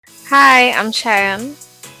Hi, I'm Shiann,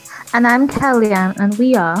 And I'm Kelly, and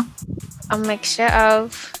we are. a mixture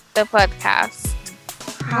of the podcast.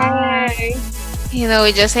 Hi.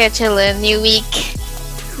 We just here chilling. New week,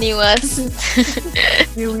 new us.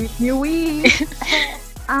 New week, new week.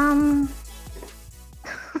 um.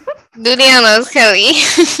 Do the honors, Kelly.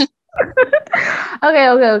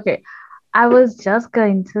 Okay. I was just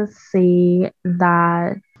going to say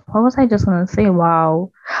that. What was I just gonna say?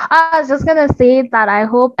 Wow. I was just gonna say that I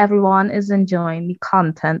hope everyone is enjoying the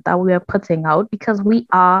content that we are putting out because we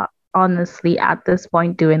are honestly at this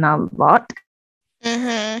point doing a lot.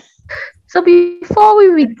 Mm-hmm. So before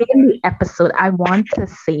we begin the episode, I want to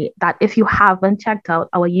say that if you haven't checked out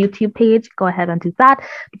our YouTube page, go ahead and do that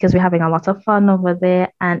because we're having a lot of fun over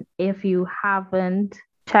there. And if you haven't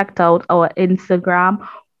checked out our Instagram,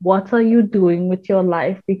 what are you doing with your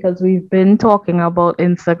life? Because we've been talking about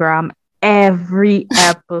Instagram every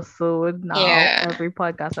episode now, Yeah. every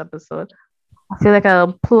podcast episode. I feel like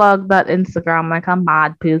I'll plug that Instagram like a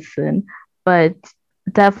mad person, but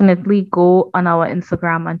definitely go on our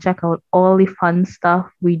Instagram and check out all the fun stuff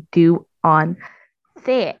we do on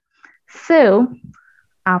there. So,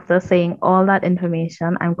 after saying all that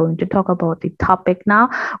information, I'm going to talk about the topic now,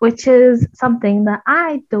 which is something that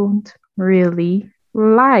I don't really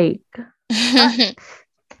like. But,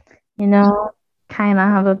 you know, kind of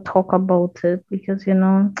have to talk about it because,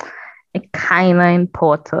 it kind of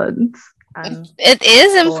important. And It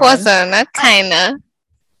is boy, important, not kinda.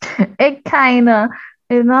 it kind of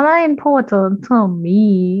is not that important to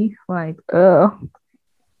me. Like,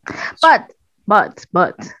 But but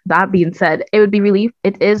that being said, it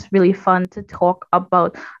is really fun to talk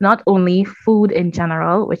about not only food in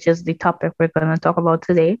general, which is the topic we're gonna talk about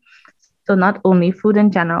today. So not only food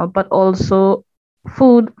in general, but also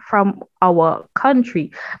food from our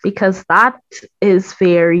country because that is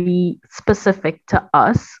very specific to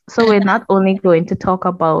us. So we're not only going to talk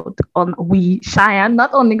about on we Cheyenne,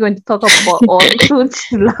 not only going to talk about all the food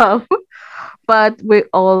she loves, but we're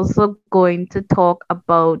also going to talk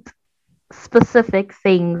about specific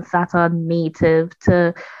things that are native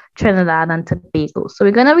to Trinidad and Tobago. So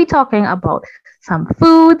we're going to be talking about some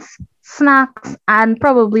foods, snacks, and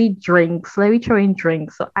probably drinks. Let me throw in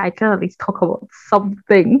drinks so I can at least talk about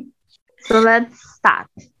something. So let's start.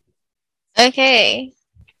 Okay.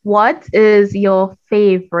 What is your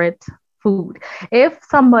favorite food? If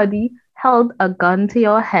somebody held a gun to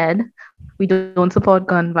your head, we don't support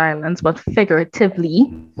gun violence, but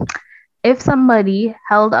figuratively, if somebody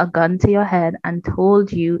held a gun to your head and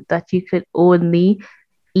told you that you could only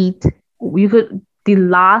eat, the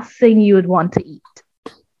last thing you would want to eat,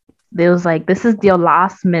 there was like, this is your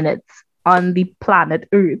last minutes on the planet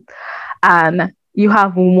Earth, and you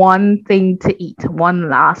have one thing to eat, one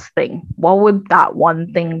last thing. What would that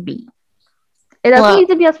one thing be? It doesn't Well, need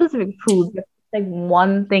to be a specific food, but like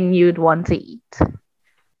one thing you'd want to eat.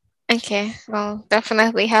 okay. Well,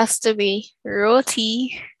 definitely has to be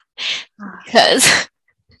roti because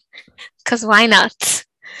because why not?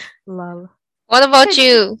 Love. What about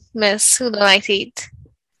you, Miss? Who don't like to eat?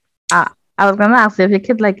 I was gonna ask you if you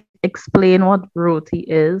could like explain what roti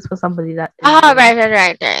is for somebody that Oh, isn't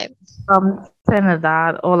right. from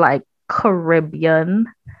Trinidad or like Caribbean,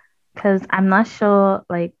 because I'm not sure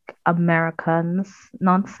like Americans,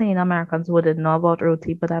 not saying Americans wouldn't know about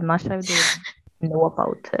roti, but I'm not sure if they would know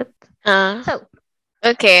about it. Uh, So,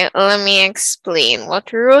 okay, let me explain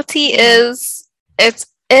what roti mhm. is. It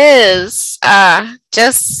is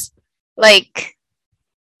just like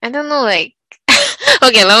I don't know, like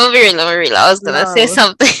okay, let me be real. I was gonna say Love,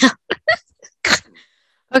 something.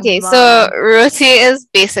 Okay, so love. roti is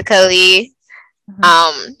basically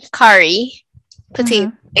Mm-hmm. curry, potato.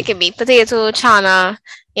 Mm-hmm. It can be potato, chana,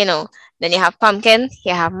 you know. Then you have pumpkin,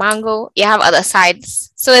 you have mango, you have other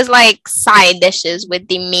sides. So it's like side dishes with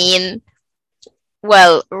the main,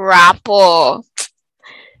 well, wrap or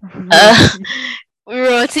uh, Roti.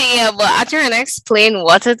 roti. Yeah, but I'm trying to explain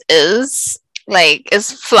what it is. Like,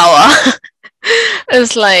 it's flour.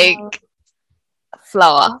 It's Love, like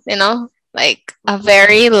flour, like a love.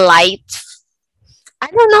 very light. I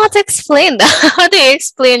don't know how to explain that. How do you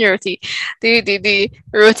explain roti? The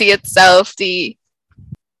roti itself, you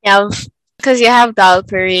have because you have dal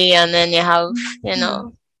puri and then you have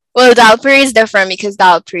Mhm. well, dal puri is different because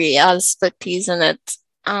dal puri has split peas in it.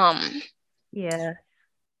 Um, Yeah.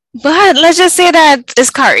 but let's just say that it's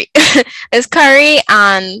curry. It's curry,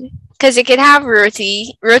 and because you can have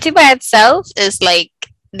roti. Roti by itself is like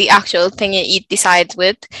the actual thing you eat the sides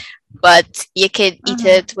with, but you could eat Mm-hmm.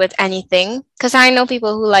 it with anything. Because I know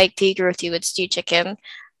people who like to eat roti with stewed chicken.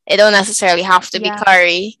 It don't necessarily have to be Yeah.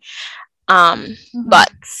 curry. Mm-hmm.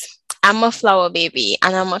 But I'm a flour baby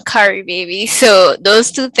and I'm a curry baby. So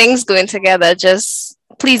those two things going together just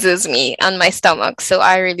pleases me on my stomach. So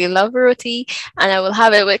I really love roti and I will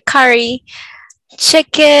have it with curry,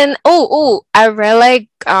 chicken. I really like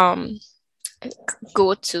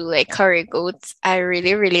goat too, like curry goat. I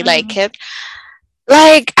really, really like Mm-hmm. it.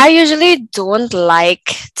 Like I usually don't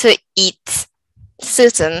like to eat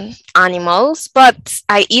certain animals, but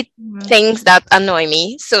I eat Mm-hmm. things that annoy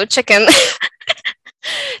me. So chicken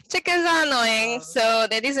chickens are annoying, so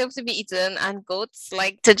they deserve to be eaten, and goats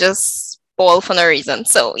like to just boil for no reason.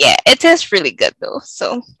 So yeah, it is really good though.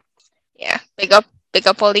 So yeah, big up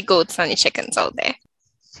all the goats and the chickens out there.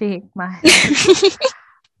 Shake my head.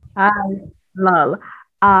 I lol.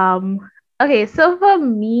 Um, okay, so for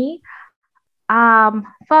me, for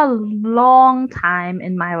a long time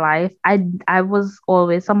in my life, I was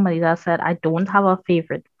always somebody that said I don't have a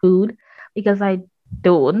favorite food because I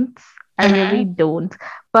don't. I really Hmm. don't.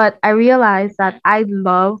 But I realized that I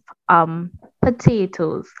love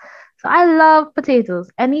potatoes. So I love potatoes.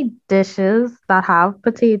 Any dishes that have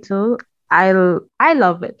potato, I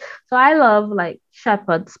love it. So I love like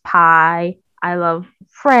shepherd's pie. I love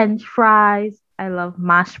French fries. I love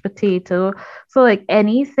mashed potato. So like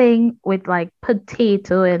anything with like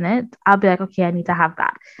potato in it, I'll be like, okay, I need to have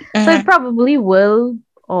that. So it Hmm. probably will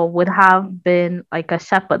or would have been like a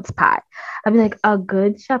shepherd's pie. I'd be like a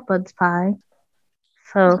good shepherd's pie.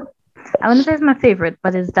 So I wouldn't say it's my favorite,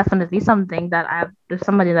 but it's definitely something that if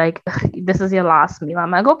somebody like this is your last meal,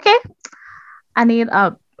 I'm like, okay, I need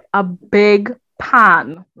a big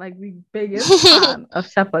pan, like the biggest pan of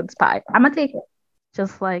shepherd's pie. I'm gonna take it.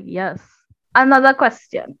 Just like yes. Another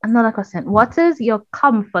question. Another question. What is your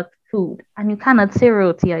comfort food? And you cannot say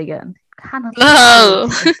roti again. You cannot say No.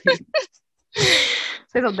 roti again.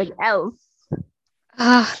 Say something else.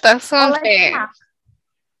 Ah, that's Or like unfair. snacks.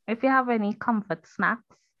 If you have any comfort snacks,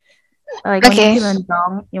 like when you're Okay. feeling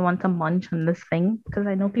down, you want to munch on this thing. Because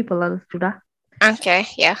I know people love to do that. Okay.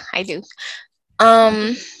 Yeah, I do. What is Um,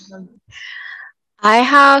 it? I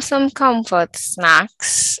have some comfort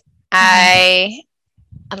snacks. Mm-hmm.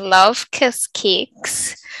 I love kiss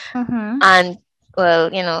cakes Mm-hmm. and well,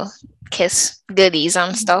 kiss goodies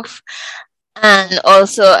and Mm-hmm. stuff. And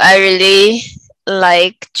also I really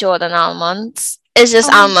like Jordan almonds. It's just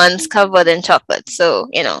Oh, almonds covered in chocolate, so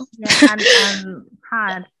yeah, and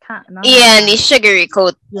hard, not Yeah, and the hard. sugary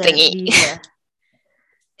coat Yeah, thingy. yeah.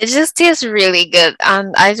 It just tastes really good,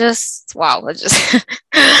 and I just wow, it just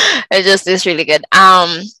it just is really good.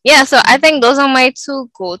 Yeah, so I think those are my two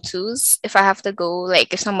go tos if I have to go.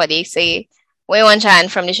 Like if somebody say, "What you want Chan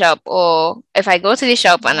from the shop?" or if I go to the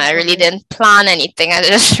shop and I really didn't plan anything, I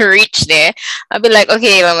just reach there. I'll be like,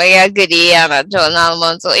 "Okay, mama, yeah, goodie and a Jordan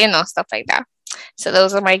almonds," or stuff like that. So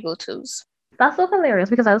those are my go tos. That's so hilarious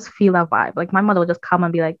because I just feel that vibe. Like my mother would just come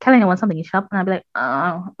and be like, Kelly, you want something in shop? And I'd be like,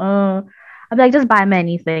 I'd be like, just buy me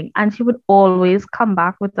anything. And she would always come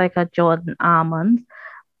back with like a Jordan almond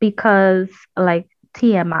because like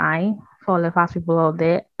TMI for all the fast people out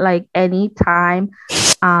there, like anytime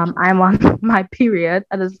I'm on my period,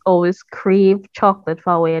 I just always crave chocolate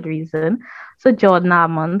for a weird reason. So Jordan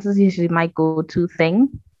almonds is usually my go-to thing.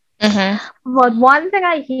 Mm-hmm. But one thing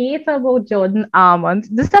I hate about Jordan almonds,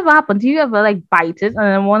 this never happened. Do you ever like bite it and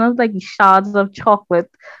then one of like the shards of chocolate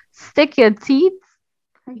stick your teeth?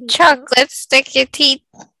 I hate those. Chocolate stick your teeth.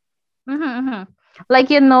 Mm-hmm.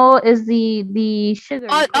 Like is the sugary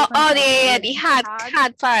Oh, oh, coat on oh, top yeah, yeah, the the the hard, hard?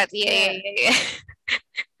 hard part. Yeah, yeah, Yeah. yeah,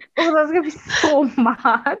 Oh, that's gonna be so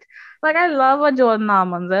mad. Like I love a Jordan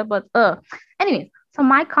almonds, but anyways, so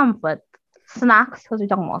my comfort snacks, because we're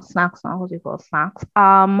talking about snacks now, what we call snacks.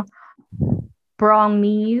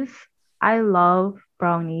 Brownies. I love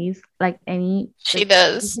brownies. Like any She like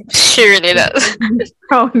does. She really does.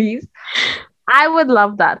 brownies. I would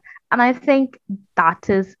love that. And I think that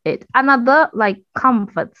is it. Another like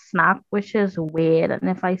comfort snack, which is weird. And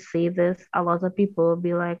if I say this, a lot of people will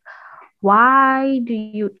be like, why do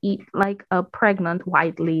you eat like a pregnant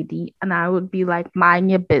white lady? And I would be like, mind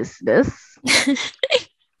your business.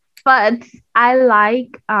 But I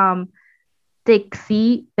like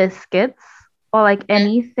Dixie biscuits or like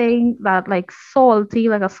anything that like salty,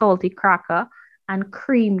 like a salty cracker and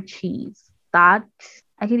cream cheese. That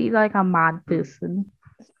I could eat like a mad person.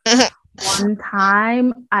 One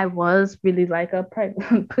time I was really like a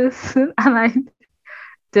pregnant person and I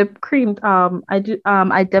dip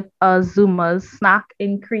a Zuma's snack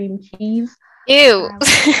in cream cheese and Ew. I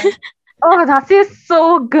was like, oh, that tastes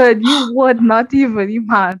so good. You would not even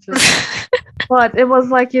imagine. But it was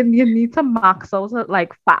like you need to max out at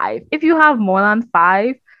like five. If you have more than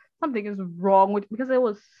five, something is wrong with because it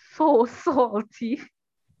was so salty.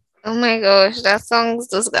 Oh my gosh, that song's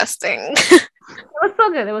disgusting. It was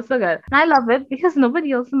so good. It was so good. And I love it because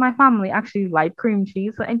nobody else in my family actually like cream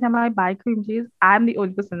cheese. So anytime I buy cream cheese, I'm the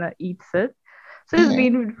only person that eats it. So it's Mhm.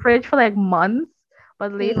 been in the fridge for like months.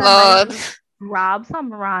 But later I might Lord. just grab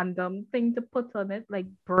some random thing to put on it, like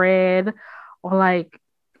bread or like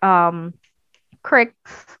um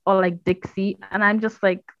cricks or like Dixie, and I'm just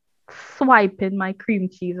like swiping my cream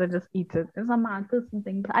cheese and just eat it. It's a mad person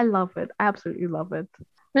thing, but I love it. I absolutely love it.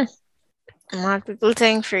 What people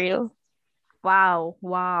think for real. Wow,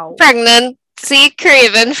 wow. Pregnancy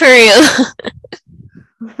craving for real.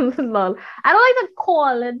 Lol. I don't like to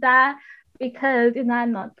call it that because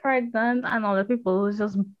I'm not pregnant and other people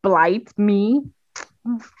just blight me.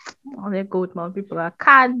 All the good mouth people are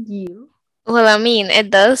can't deal. Well, I mean, it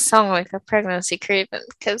does sound like a pregnancy craving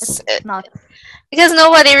It's not. because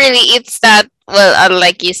nobody really eats that. Well,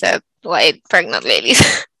 like you said, white pregnant ladies.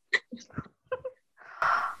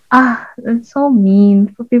 Ah, it's so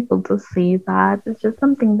mean for people to say that. It's just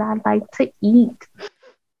something that I like to eat.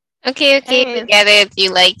 Okay, okay, we Anyways, get it.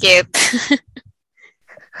 You like it.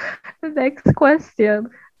 the next question.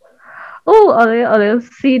 Oh, other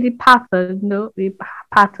see the pattern, no, the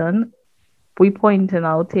pattern we pointing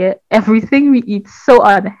out here. Everything we eat so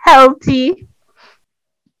unhealthy.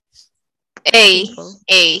 A Simple.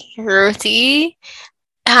 roti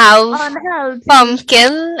have Unhealthy.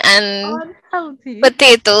 pumpkin and Unhealthy.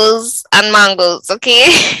 potatoes and mangoes. Okay,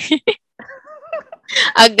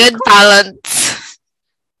 a good balance.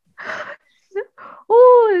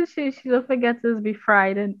 Oh, she don't forget to be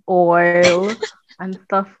fried in oil and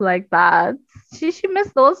stuff like that. She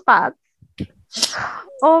missed those parts.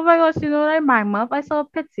 Oh my gosh, you know what I remind me of? I saw a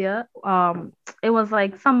picture. It was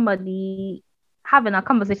like somebody having a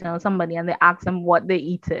conversation with somebody and they asked them what they're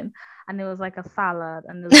eating. And it was like a salad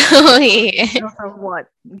and there's like Oh yeah. it was like what?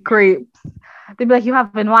 Grapes. They'd be like, you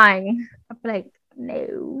having wine? I'd be like,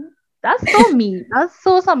 no. That's so me. That's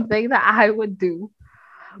so something that I would do.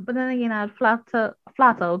 But then again, I'd flat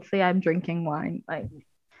out say I'm drinking wine. Like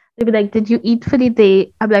they'd be like, did you eat for the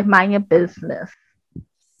day? I'd be like, mind your business.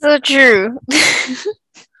 So true.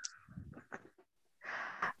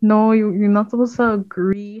 No, you're not supposed to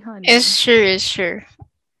agree, honey. It's true. It's true.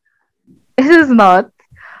 It is not.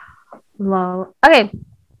 Lol. Okay,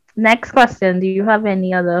 next question. Do you have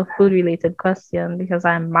any other food related question? Because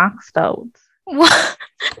I'm maxed out. What?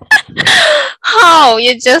 How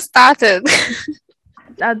you just started?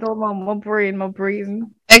 I don't know my brain.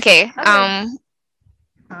 Okay. Okay.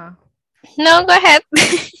 Uh, No, go ahead.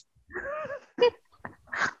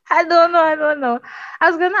 I don't know. I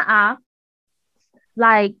was gonna ask,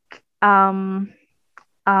 like, um,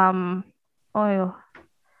 um, oh,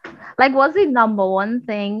 like, what's the number one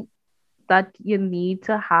thing that you need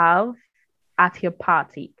to have at your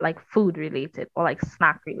party, like food related or like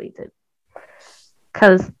snack related?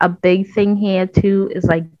 Because a big thing here too is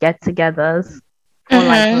like get-togethers or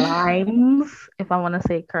like Mhm. limes, if I want to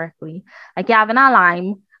say it correctly. Like you having a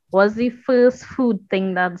lime, what's the first food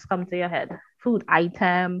thing that's come to your head? Food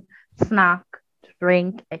item, snack,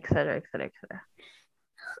 drink, etc., etc., etc.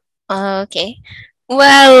 Okay.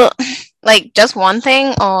 Well, like just one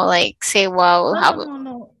thing, or like say, well, No, have no, a. no,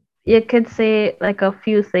 no. You could say like a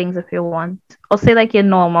few things if you want, or say like your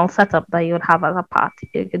normal setup that you would have at a party.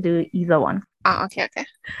 You could do either one. Oh, okay, okay.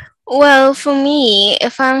 Well, for me,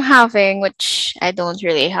 if I'm having, which I don't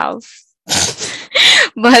really have,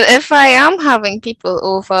 but if I am having people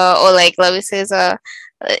over, or like let me say it's a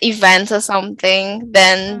event or something,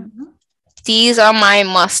 then Mm-hmm. these are my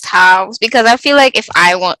must-haves because I feel like if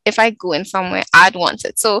I go in somewhere, I'd want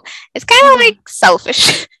it. So it's kind of Mm-hmm. like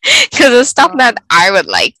selfish because it's stuff that Oh, I would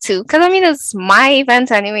like to. Because I mean, it's my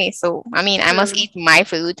event anyway, so I mean, I must true. eat my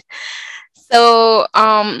food. So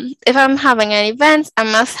if I'm having an event, I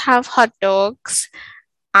must have hot dogs.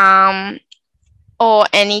 Um, or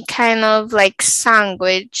any kind of like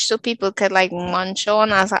sandwich so people could like munch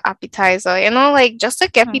on as an appetizer, like just to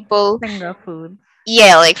get Mm. people, Finger food.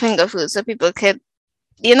 yeah, like finger food so people could,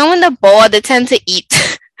 when they're bored, they tend to eat.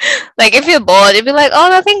 Like if you're bored, you'd be like, oh,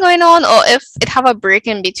 nothing going on. Or if it have a break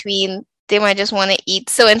in between, they might just want to eat.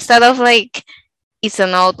 So instead of like eating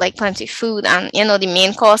out like plenty of food and the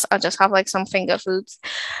main course, I'll just have like some finger foods.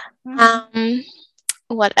 Mm-hmm. Um,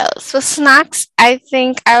 what else? For snacks, I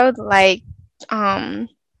think I would like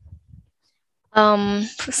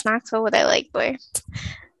for snacks, what would I like, boy?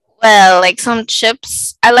 Well, like some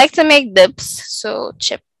chips. I like to make dips, so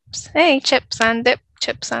chips. Hey, chips and dip,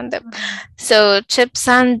 chips and dip. Mm-hmm. So chips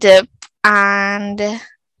and dip, and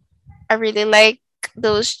I really like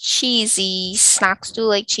those cheesy snacks too,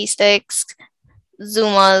 like cheese sticks,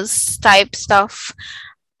 Zumas type stuff.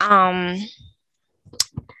 Um,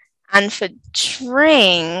 And for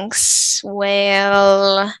drinks,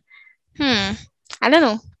 well, hmm, I don't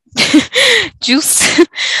know. Juice.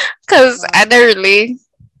 Because I Wow. don't really,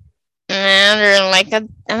 I don't like I'm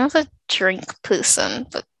not a drink person,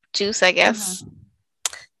 but juice, I guess. Mhm.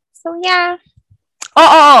 So yeah.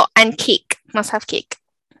 And cake. Must have cake.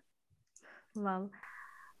 Well,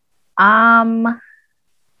 um,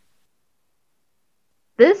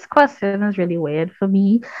 this question is really weird for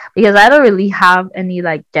me because I don't really have any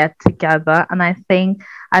like get together, and I think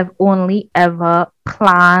I've only ever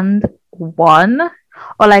planned one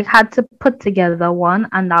or like had to put together one,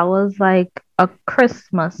 and that was like a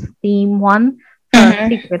Christmas theme one for a Mm-hmm.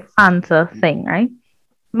 Secret Santa thing, right?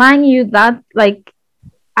 Mind you, that like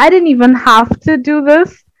I didn't even have to do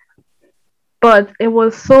this, but it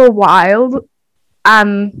was so wild.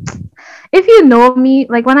 And if you know me,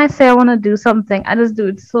 like when I say I want to do something, I just do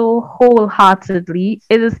it so wholeheartedly.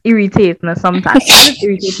 It just irritates me sometimes. I just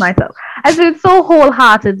irritate myself. I do it so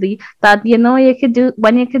wholeheartedly that you could do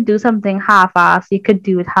when you could do something half-ass, you could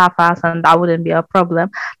do it half-ass, and that wouldn't be a problem.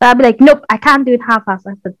 But I'd be like, nope, I can't do it half-ass.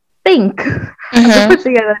 I have to think. I have to Mm-hmm. put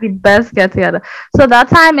together the best get together. So that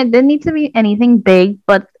time it didn't need to be anything big,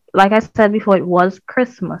 but like I said before, it was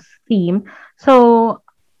Christmas theme. So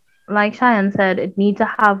like Cheyenne said, it needs to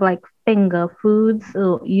have like finger foods.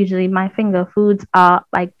 So usually my finger foods are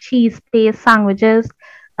like cheese paste sandwiches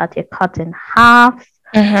that you cut in half.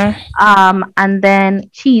 Mm-hmm. And then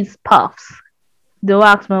cheese puffs. Don't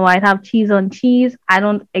ask me why I have cheese on cheese. I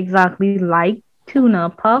don't exactly like tuna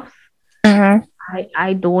puffs. Mm-hmm.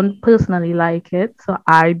 I don't personally like it, so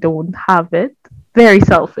I don't have it. Very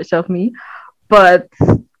selfish of me. But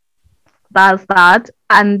that's that.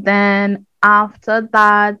 And then after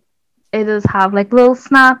that, it does have like little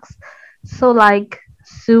snacks. So like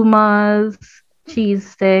sumas, cheese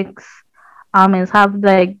sticks. It have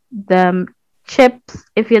like them chips.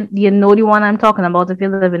 If you know the one I'm talking about, if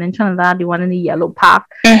you're living in Trinidad, the one in the yellow pack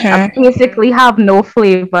that Mm-hmm. basically have no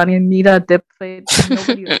flavor and you need a dip for it because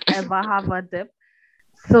nobody will ever have a dip.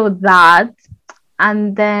 So that,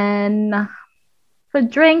 and then for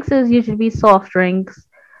drinks is usually soft drinks,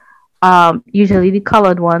 usually the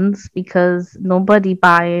colored ones because nobody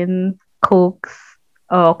buying cokes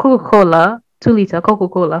or Coca-Cola, 2 liter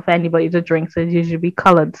Coca-Cola for anybody to drink, so it's usually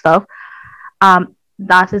colored stuff.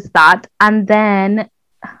 That is that. And then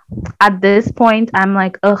at this point I'm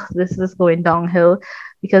like, ugh, this is going downhill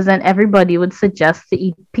because then everybody would suggest to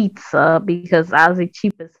eat pizza because that's the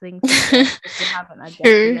cheapest thing to get if you're having a get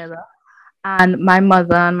True. together. And my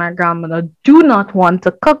mother and my grandmother do not want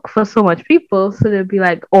to cook for so much people, so they'll be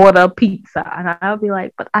like, order pizza, and I'll be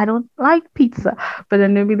like, but I don't like pizza. But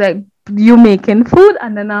then they'll be like, you making food,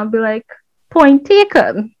 and then I'll be like, point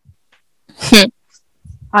taken,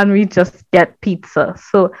 and we just get pizza.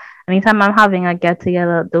 So anytime I'm having a get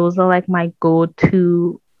together, those are like my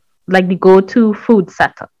go-to, like the go-to food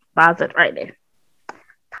setup. That's it right there.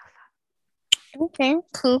 Okay,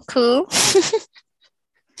 cool, cool.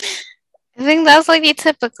 I think that's like the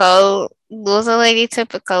typical, those are like the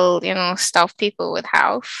typical, stuff people would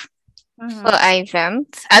have for Mm-hmm.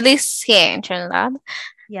 events, at least here in Trinidad.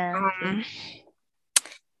 Yeah, true. Um,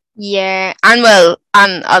 yeah, and well,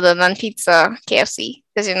 and other than pizza, KFC,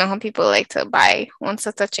 because you know how people like to buy one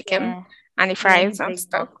set of chicken Yeah. and the Yeah, the fries and big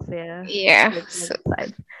stuff. box, yeah. Yeah, With so the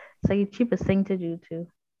sides. It's like the cheapest thing to do too.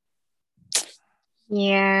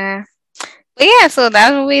 yeah, but yeah, so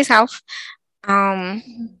that always have. Um,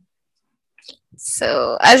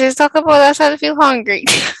 so as you talk about that, I started to feel hungry.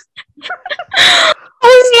 I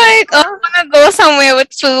was like, oh, Uh, I want to go somewhere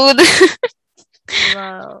with food.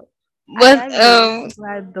 well, But I believe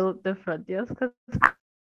we're built different, yes, because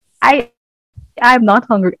I'm not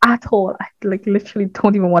hungry at all. I like literally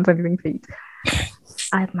don't even want anything to eat.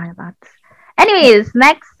 I admire that. Anyways,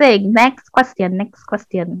 next thing, next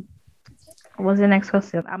question. What was the next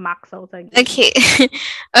question? I max out again. okay,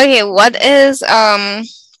 okay. What is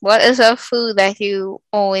a food that you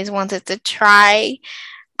always wanted to try?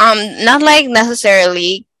 Not like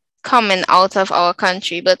necessarily coming out of our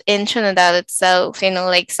country, but in Trinidad itself.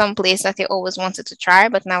 Like some place that you always wanted to try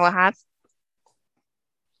but never had.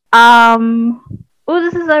 Um, oh,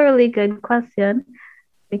 this is a really good question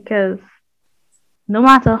because no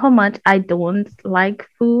matter how much I don't like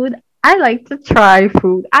food, I like to try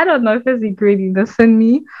food. I don't know if it's the greediness in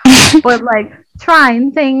me, but like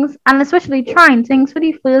trying things and especially trying things for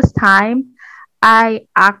the first time, I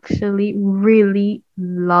actually really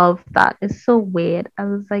love that. It's so weird. I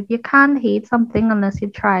was like, you can't hate something unless you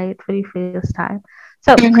try it for the first time.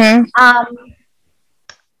 So, Mm-hmm. um,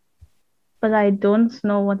 but I don't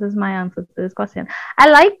know what is my answer to this question. I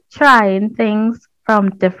like trying things from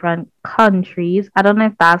different countries. I don't know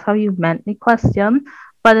if that's how you meant the question,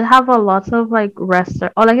 but it have a lot of like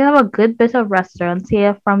restaurant or like it have a good bit of restaurants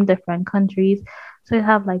here from different countries. So it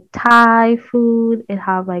have like Thai food, it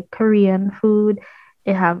have like Korean food,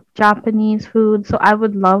 it have Japanese food. So I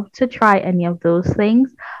would love to try any of those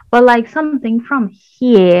things. But like something from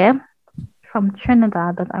here, from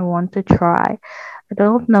Trinidad that I want to try. I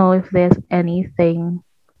don't know if there's anything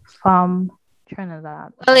from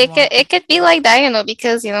Trinidad that Well, I want to it could be like that,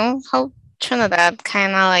 because how Trinidad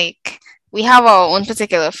kind of like we have our own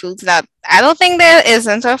particular foods that I don't think there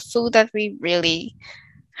isn't a food that we really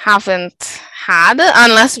haven't had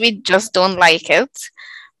unless we just don't like it.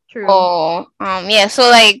 True. Or yeah, so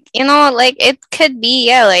like like it could be,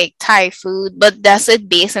 yeah, like Thai food, but that's it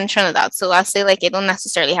based in Trinidad. So I say like you don't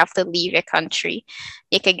necessarily have to leave your country.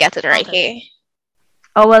 You could get it right Okay. here.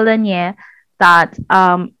 Oh well then yeah. That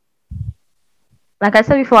like I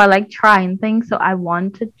said before, I like trying things, so I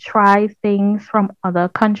want to try things from other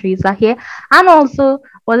countries that here. And also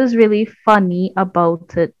what is really funny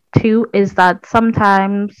about it too is that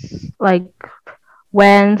sometimes like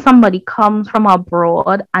when somebody comes from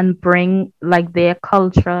abroad and bring like their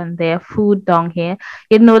culture and their food down here,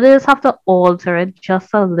 they just have to alter it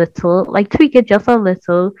just a little, like tweak it just a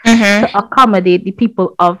little Mm-hmm. to accommodate the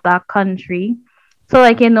people of that country. So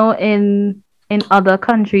like in other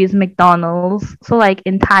countries, McDonald's, so like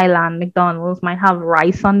in Thailand, McDonald's might have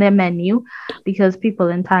rice on their menu because people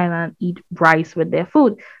in Thailand eat rice with their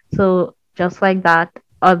food. So just like that,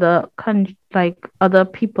 other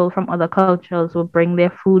people from other cultures will bring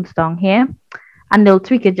their foods down here and they'll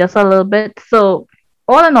tweak it just a little bit. So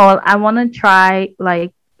all in all, I want to try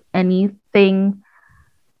like anything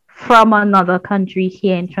from another country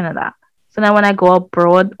here in Trinidad. So now when I go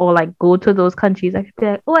abroad or like go to those countries, I could be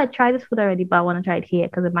like, oh, I tried this food already, but I want to try it here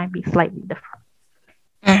because it might be slightly different.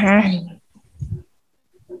 Mm-hmm. Anyway,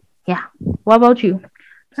 yeah. What about you? I'm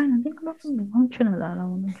trying to think about something from Trinidad I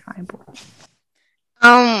want to try.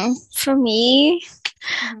 For me,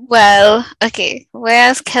 Mm-hmm. well, okay.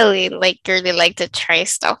 Whereas Kelly like really like to try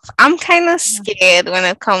stuff, I'm kind of scared when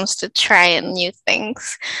it comes to trying new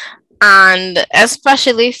things, and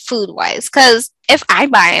especially food wise. Because if I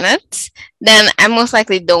buy in it, then I most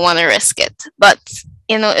likely don't want to risk it. But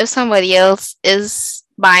if somebody else is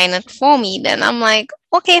buying it for me, then I'm like,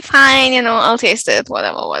 okay, fine. I'll taste it.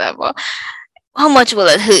 Whatever, whatever. How much will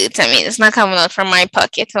it hurt? I mean, it's not coming out from my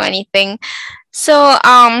pocket or anything. So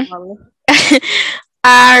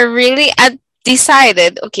I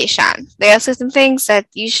decided, okay, Shan, there are certain things that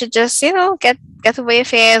you should just, get away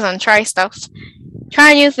affairs and try stuff.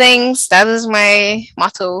 Try new things. That is my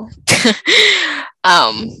motto.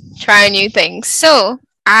 um, try new things. So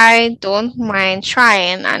I don't mind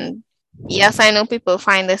trying, and yes, I know people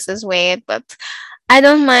find this as weird, but I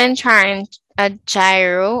don't mind trying a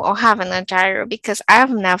gyro or having a gyro because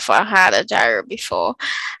I've never had a gyro before.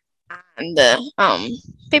 And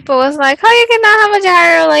people was like, "How you cannot have a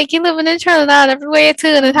gyro? Like you living in Trinidad, everywhere you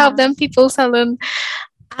turn, and have them people selling."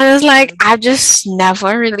 I was like, I just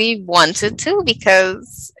never really wanted to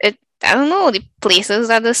because I don't know, the places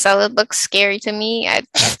that they sell it look scary to me. I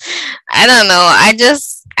don't know. I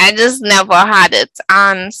just never had it,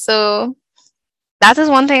 and so that is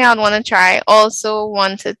one thing I'd want to try. Also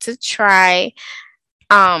wanted to try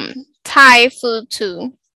um Thai food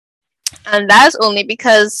too. And that's only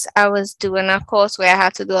because I was doing a course where I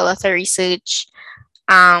had to do a lot of research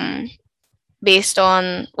um based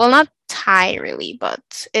on, well, not Thai really,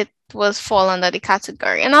 but it was fall under the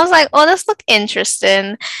category. And I was like, oh, this look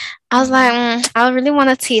interesting. I was like, I really want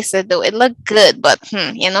to taste it though. It looked good, but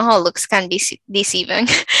you know how looks can be deceiving.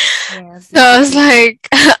 Yes, So I was like,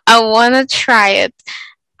 I want to try it.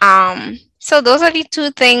 So those are the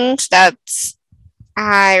two things that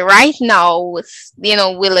I right now with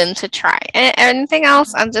willing to try. Anything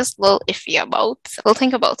else, I'm just a little iffy about. I'll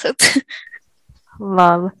think about it.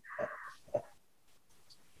 love.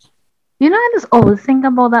 I just always think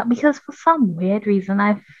about that because for some weird reason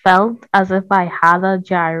I felt as if I had a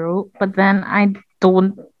gyro, but then I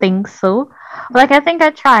don't think so. Like I think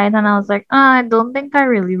I tried and I was like, I don't think I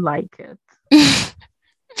really like it.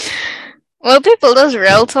 Well, people just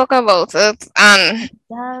real talk about it and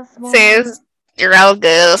Yes, well, says you're real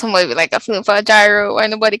good. Somebody be like, I'm feeling for a gyro. Why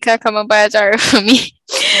nobody can come and buy a gyro for me?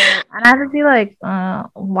 and I would be like,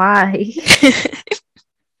 why? I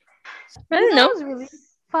But don't know. what's really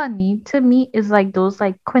funny to me is like those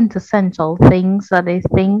like quintessential things that I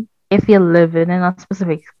think if you're living in a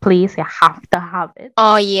specific place, you have to have it.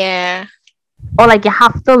 Oh yeah. Or like you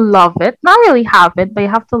have to love it. Not really have it, but you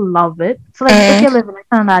have to love it. So like if Mm. you're living in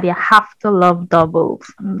Trinidad, you have to love doubles.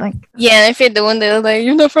 I'm like, Yeah, and if you're doing this, like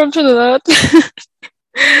you're not from Trinidad.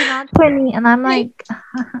 You're not 20. And I'm like,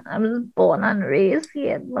 I was born and raised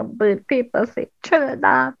here. My birth paper say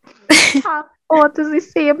Trinidad. Passport is the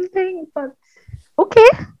same thing, but okay.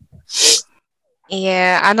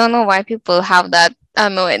 Yeah, I don't know why people have that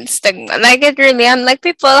annoying stigma. Like it really, and like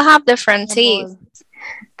people have different tastes.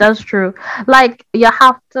 That's true. Like you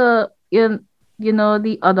have to you know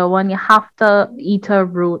the other one, you have to eat a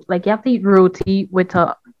roti, like you have to eat roti with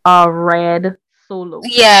a red solo.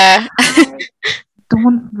 Yeah. I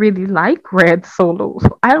don't really like red solo.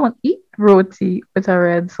 So I don't eat roti with a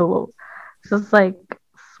red solo. So it's like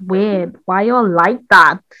it's weird. Why y'all like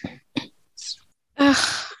that? Ugh,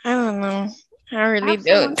 I don't know. I I really have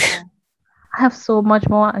so much don't. more. I have so much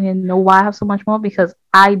more, and you know why I have so much more? Because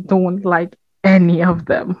I don't like any of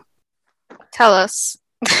them. Tell us.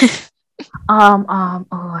 Oh,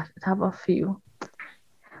 I have a few.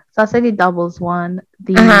 So I say the doubles one,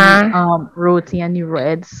 the Uh-huh. roti and the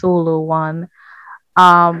red solo one.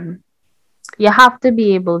 Um, you have to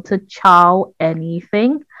be able to chow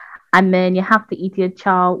anything, and then you have to eat your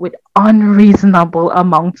chow with unreasonable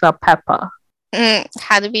amounts of pepper.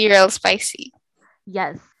 Had to be real spicy.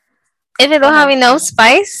 Yes. If you Go don't have ahead. enough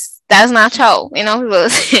spice, that's not chow. You know, people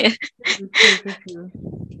say. True.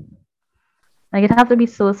 Like it have to be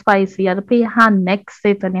so spicy. You have to put your hand next to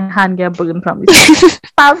it and your hand get burned from the spice.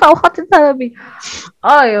 That's how hot it's gonna be.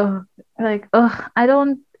 Oh, like, I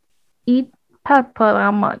don't eat pepper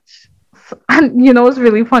that much. And you know it's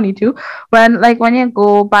really funny too when you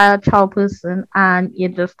go by a chow person and you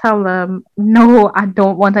just tell them no, I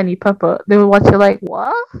don't want any pepper, they will watch you like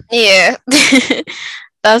what. Yeah.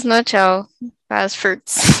 That's not chow. That's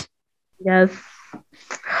fruits. Yes.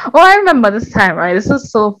 Oh, I remember this time, right? This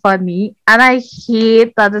is so funny, and I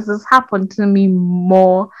hate that this has happened to me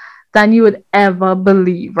more than you would ever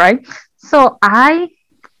believe, right? So I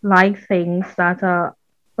like things that are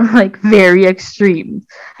like very extreme,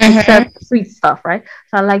 Mm-hmm. except sweet stuff, right?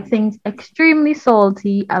 So I like things extremely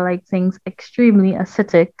salty, I like things extremely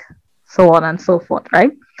acidic, so on and so forth,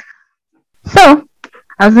 right? So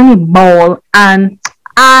I was in the mall and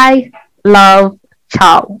I love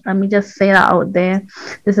chow. Let me just say that out there.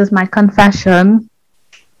 This is my confession.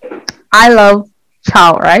 I love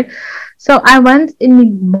chow, right? So I went in the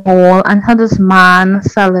mall and had this man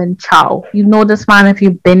selling chow. You know this man if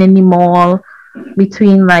you've been in the mall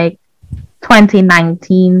between like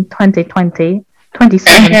 2019, 2020,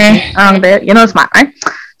 2017, Mm-hmm. around there. You know it's man, right?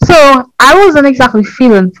 So I wasn't exactly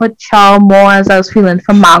feeling for chow more as I was feeling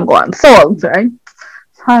for mango and salt, right?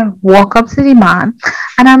 So I walk up to the man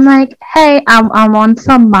and I'm like, hey, I want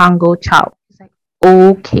some mango chow. He's like,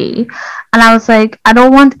 okay. And I was like, I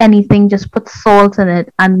don't want anything, just put salt in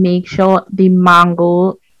it and make sure the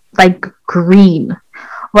mango like green.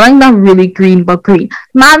 Well, like not really green, but green.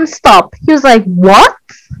 Man, stop. He was like, what?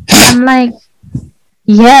 I'm like,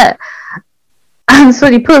 yeah. And so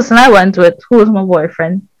the person I went with, who was my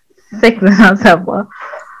boyfriend, sickness as ever,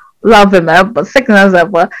 love him, but sickness as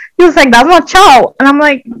ever, he was like, that's not chow. And I'm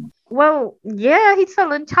like, well, yeah, he's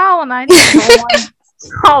selling chow, and I just don't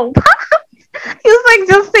want chow. He was like,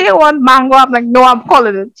 just say one mango. I'm like, no, I'm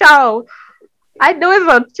calling it chow. I know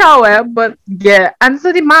it's a chow, but yeah. And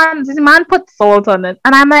so the man put salt on it,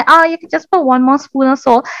 and I'm like, oh, you could just put one more spoon of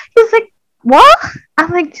salt. He's like, what?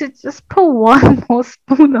 I'm like, just put one more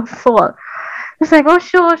spoon of salt. He's like, oh,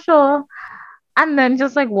 sure, sure. And then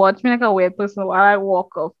just like watch me like a weird person while I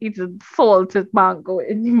walk off eating salted mango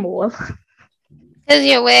anymore. Because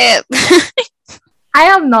you're weird. I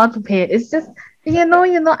am not weird. It's just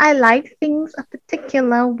I like things a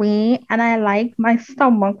particular way, and I like my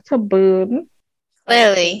stomach to burn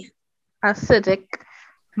Clearly. acidic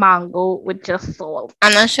mango with just salt.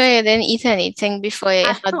 I'm not sure you didn't eat anything before you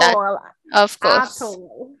At had that. all. Of At course.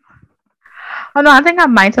 all. Oh no, I think I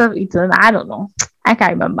might have eaten. I don't know. I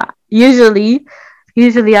can't remember. Usually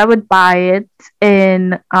I would buy it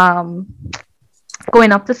in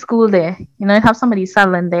going up to school there. You know, I'd have somebody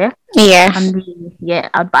selling there, Yeah. and yeah,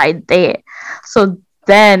 I'd buy it there. So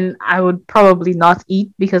then I would probably not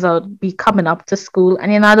eat because I would be coming up to school,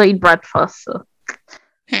 and I don't eat breakfast. So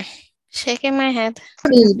Hmm. Shaking my head. the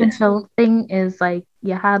Food. essential thing is like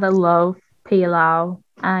you had to love palau.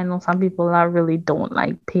 I know some people that really don't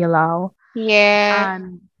like palau. Yeah.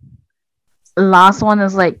 And last one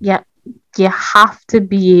is like, yeah, you have to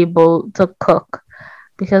be able to cook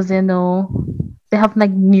because they have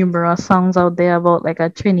like numerous songs out there about like a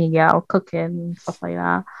Trini gal cooking and stuff like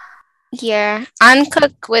that. Yeah. And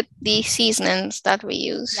cook with the seasonings that we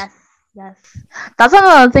use. Yes. Yes. That's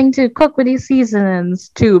another thing to cook with these seasonings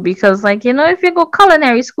too, because like if you go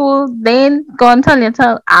culinary school, they ain't gonna tell you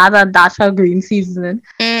to add a dash of green seasoning.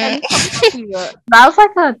 Mm. Any cook up here. That's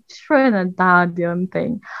like a Trinidadian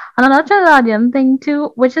thing. And another Trinidadian thing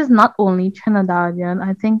too, which is not only Trinidadian,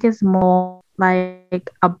 I think is more like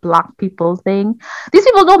a black people thing. These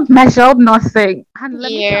people don't measure up nothing. And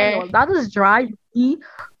let me tell you Yeah. all, that is drive me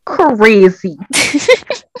crazy.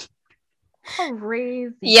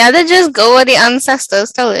 Crazy. Yeah, they just go with the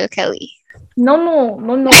ancestors, tell you, Kelly. No, no,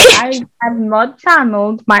 no, no. I have not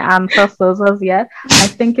channeled my ancestors as yet. I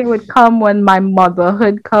think it would come when my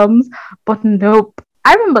motherhood comes, but nope.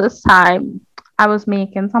 I remember this time I was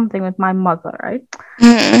making something with my mother, right? Of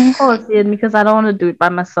Mm. course, yeah, because I don't want to do it by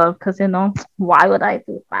myself, because why would I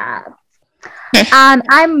do that? And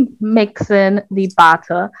I'm mixing the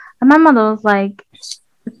batter, and my mother was like,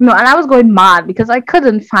 no, and I was going mad because I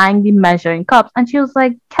couldn't find the measuring cups, and she was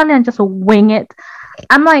like, Kelly, and just wing it.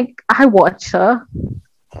 I'm like, I watch her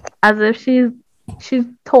as if she's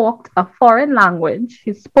talked a foreign language.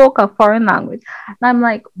 She spoke a foreign language. And I'm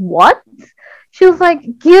like, what? She was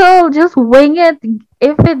like, girl, just wing it.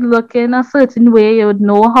 If it looking a certain way, you would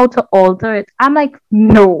know how to alter it. I'm like,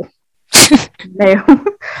 no. No.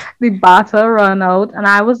 The batter run out. And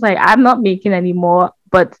I was like, I'm not making any more.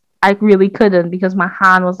 But I really couldn't because my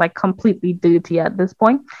hand was like completely dirty at this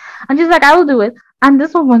point. And she's like, I will do it. And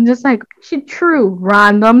this woman just like she threw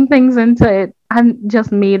random things into it and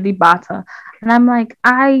just made the batter. And I'm like,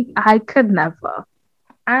 I could never.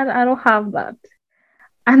 I don't have that.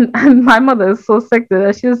 And my mother is so sick to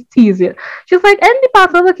that she was teasing. She's like, and the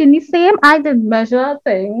batter looking the same. I did measure a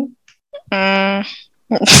thing. Mm.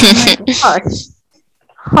 I'm like, hush,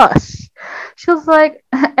 hush. She was like,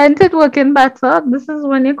 ain't it working better? This is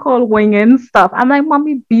when you call winging stuff. I'm like,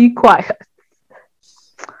 mommy, be quiet.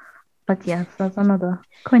 But yes, that's another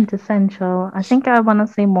quintessential. I think I want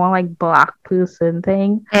to say more like black person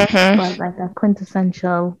thing, Hmm. but like a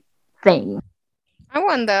quintessential thing. I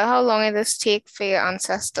wonder how long it does take for your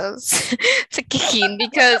ancestors to kick in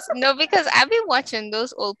because no, because I've been watching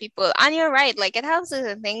those old people, and you're right, like it has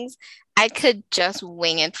certain things I could just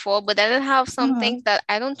wing it for, but then it have some Mm-hmm. things that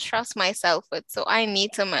I don't trust myself with, so I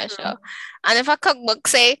need to measure. And if a cookbook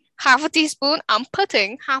say half a teaspoon, I'm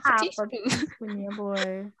putting half a Half a teaspoon. teaspoon, yeah,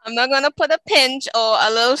 boy. I'm not gonna put a pinch or a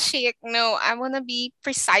little shake. No, I wanna be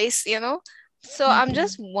precise. So I'm Mm-hmm.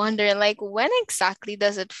 just wondering, like, when exactly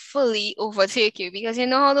does it fully overtake you? Because you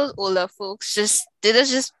know how those older folks just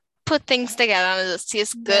put things together and it just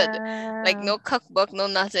tastes good. Like Yeah. no cookbook, no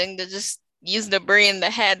nothing. They just use the brain,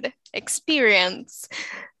 the head, experience.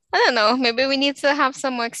 I don't know. Maybe we need to have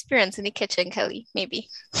some more experience in the kitchen, Kelly. Maybe.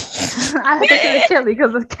 I had to say Kelly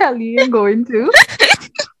because it's Kelly you're going to.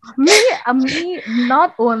 Me,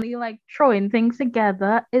 not only like throwing things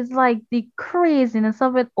together, is like the craziness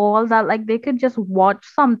of it all that like they could just watch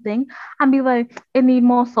something and be like, it need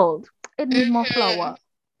more salt, it need more Mhm. flour.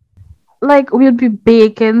 Like we'd be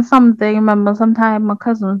baking something. Remember, sometime my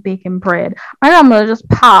cousin was baking bread. My grandmother just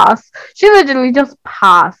passed. She literally just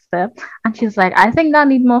passed it, and she's like, "I think that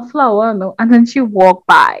need more flour." No, and then she walked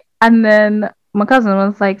by, and then my cousin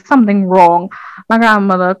was like, "Something wrong." My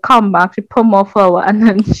grandmother come back. She put more flour, and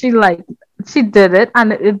then she did it,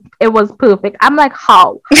 and it was perfect. I'm like,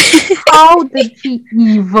 how? How did she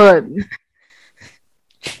even?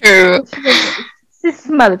 True. She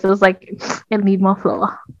smelled it. It was like it need more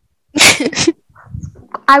flour.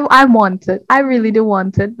 I want it. I really do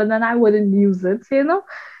want it, but then I wouldn't use it.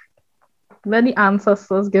 Let the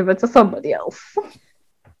ancestors give it to somebody else.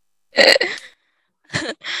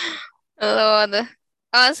 Lord.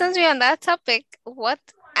 Since we're on that topic, what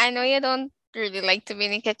I know you don't really like to be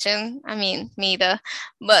in the kitchen. I mean, neither.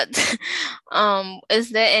 But is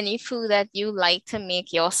there any food that you like to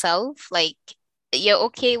make yourself? Like you're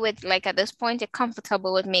okay with like at this point you're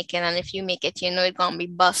comfortable with making and if you make it, you know it's gonna be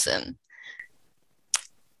bussin'.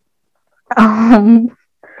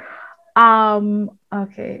 Um,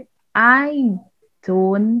 okay. I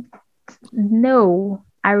don't know.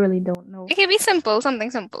 I really don't know. It can be simple,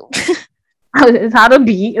 something simple. It's how to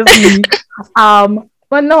be, it's me.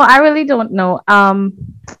 But no, I really don't know.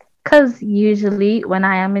 Because usually when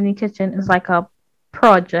I am in the kitchen, it's like a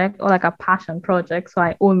project or like a passion project. So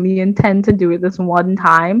I only intend to do it this one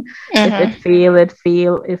time. If it Mm-hmm. fail, it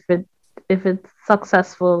fail. If it's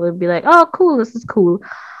successful, it'll be like, oh, cool, this is cool.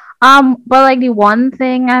 But like the one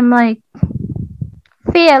thing I'm like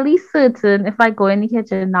fairly certain if I go in the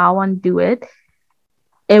kitchen now and do it,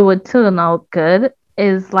 it would turn out good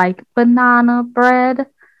is like banana bread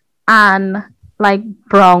and like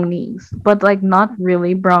brownies, but like not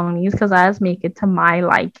really brownies because I just make it to my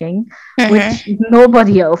liking, which Mm-hmm.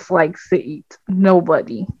 nobody else likes to eat.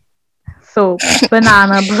 Nobody. So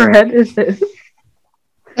banana bread is this.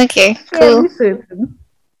 Okay, cool. Fairly certain.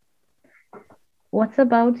 What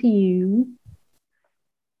about you?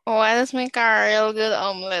 Oh, I just make a real good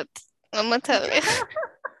omelet. I'm gonna tell you.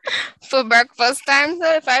 For breakfast time,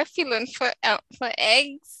 though, if I'm feeling for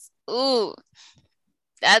eggs, ooh,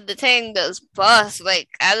 that the thing does bust. Like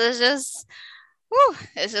I was just, woo,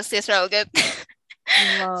 it just tastes real good.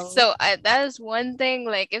 Love. So that is one thing.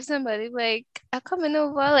 Like if somebody like I coming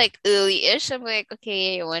over like early-ish, I'm like,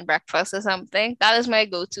 okay, you want breakfast or something? That is my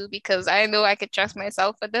go-to because I know I could trust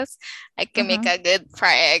myself for this. I can make Mm-hmm. a good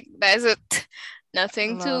fried egg. That's it.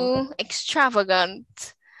 Nothing Love. too extravagant.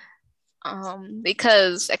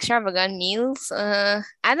 Because extravagant meals, I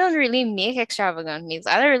don't really make extravagant meals.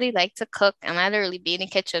 I don't really like to cook and I don't really be in the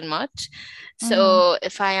kitchen much. Mm-hmm. So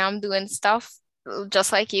if I am doing stuff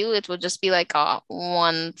just like you, it would just be like a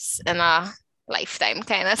once in a lifetime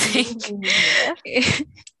kind of thing. Yeah.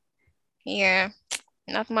 Yeah,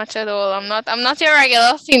 not much at all. I'm not your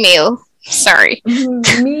regular female. Sorry.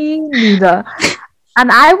 Me neither.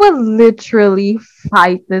 And I will literally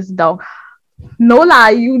fight this dog. No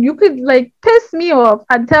lie, you could like piss me off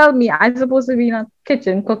and tell me I'm supposed to be in a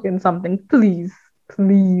kitchen cooking something. Please,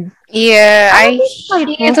 please. Yeah, I will I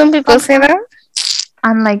be hate spiteful when people say sometimes that.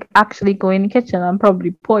 and like actually go in the kitchen and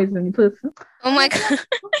probably poison the person. Oh I'm my like, god.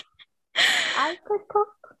 I could cook.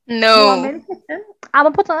 You want me No. in the kitchen? I'm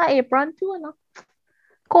gonna put on an apron too, you know.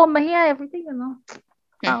 Comb my hair, everything, you know.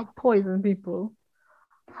 Hmm. I'll poison people.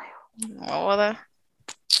 What the-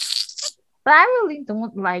 But I really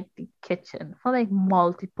don't like the kitchen for like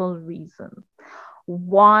multiple reasons.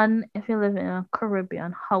 One, if you live in a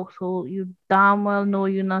Caribbean household, you damn well know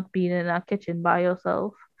you're not being in a kitchen by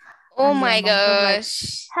yourself. Oh And the my amount of like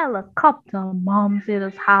gosh. helicopter moms they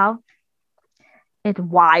just have, it's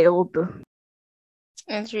wild.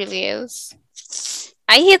 It really is.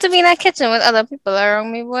 I hate to be in a kitchen with other people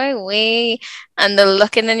around me, boy. Way and they're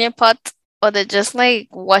looking in your pot, or they're just like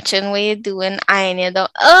watching what you're doing, eyeing you down.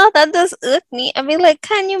 Oh, that does irk me. I mean, like,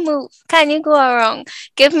 can you move? Can you go around?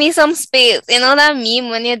 Give me some space. You know that meme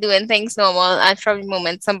when you're doing things normal, and from the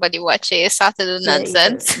moment somebody watch you start to do Yeah, you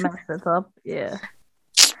nonsense. mess it up. Yeah.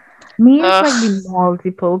 Me, it's like the Ugh.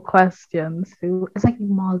 multiple questions too. It's like the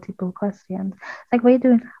multiple questions. Like, what are you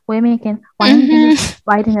doing? What are you making? Why are you making this? Hmm.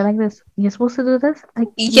 Why are you doing it like this? You're supposed to do this? Like,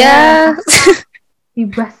 yeah, Yeah. I have the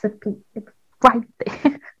recipe. It's right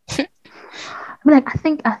there. I'm like,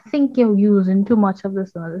 I think you're using too much of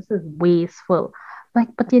this. This is wasteful. Like,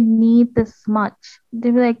 but you need this much. They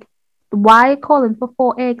be like, why calling for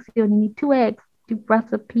 4 eggs? You only need 2 eggs. The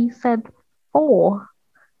recipe said four.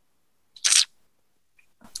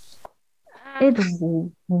 It's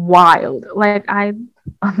wild. Like, I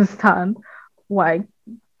understand why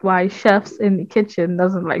chefs in the kitchen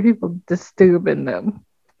doesn't like people disturbing them.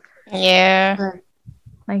 Yeah. But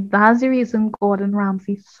like that's the reason Gordon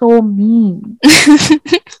Ramsay's so mean.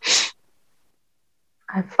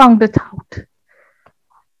 I found it out.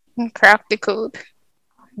 Crack the code.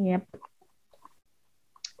 Yep.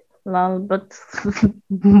 Lol, but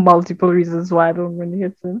multiple reasons why I don't really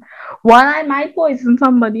hit him. One, I might poison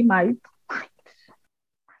somebody, might.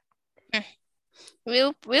 Mm.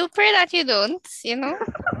 We'll pray that you don't, you know?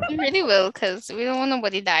 We really will, because we don't want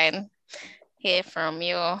nobody dying here from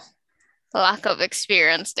your lack of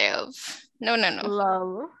experience thereof. No, no, no.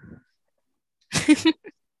 Lol.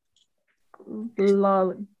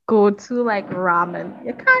 Lol. Go to like ramen.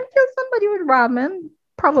 You can't kill somebody with ramen.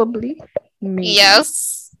 Probably. Maybe.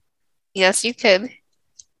 Yes. Yes, you could,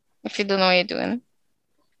 if you don't know what you're doing.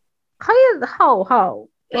 How?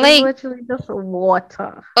 It's Like, literally just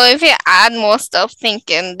water. or if you add more stuff,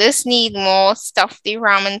 thinking this need more stuff, the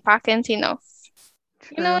ramen pack ain't enough.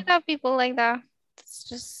 You know, True. what have people like that. It's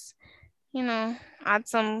just, add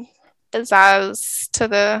some pizzazz to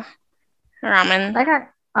the ramen. Like I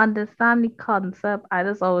understand the concept. I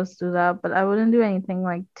just always do that, but I wouldn't do anything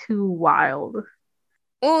like too wild.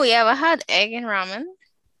 Oh, yeah, I had egg in ramen.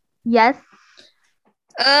 Yes,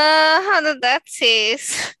 How did that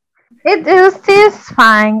taste? it tastes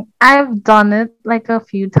fine. I've done it like a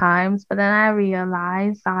few times, but then I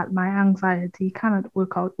realized that my anxiety cannot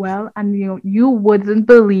work out well, and you wouldn't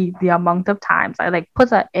believe the amount of times I like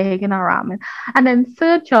put an egg in a ramen and then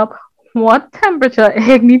search up what temperature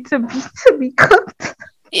egg needs to be to be cooked.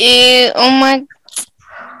 Ew, oh my.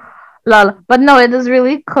 Lol. But no, it is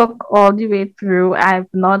really cooked all the way through. I'm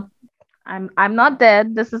not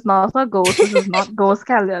dead. This is not a ghost. This is not Ghost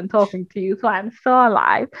Kelly talking to you. So I'm still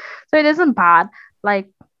alive. So it isn't bad. Like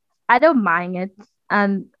I don't mind it.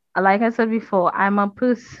 And like I said before, I'm a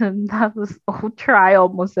person that will try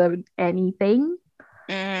almost anything.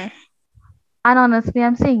 Mm. And honestly,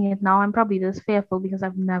 I'm saying it now. I'm probably just fearful because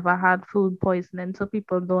I've never had food poisoning, so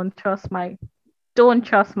people don't trust my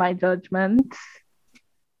judgment.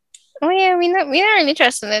 Oh yeah, we not really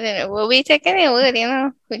trusting it in it. Well, we taking it wood,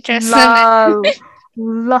 We trusting Lol,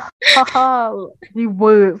 lol, the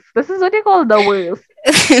worst. This is what you call the worst.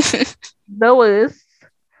 it. The worst.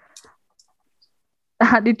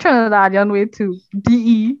 The Trinidadian way too.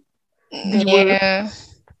 DE, the worst. Yeah,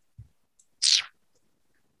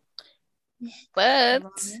 but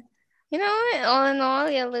all in all,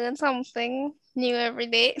 you learn something new every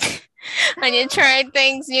day, and you try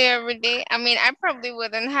things new every day. I mean, I probably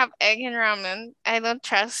wouldn't have egg in ramen. I don't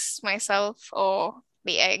trust myself or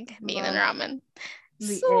the egg being in Lol, ramen.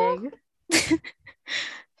 the So egg.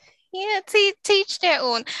 yeah, teach their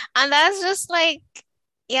own, and that's just like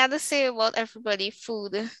you have to say about everybody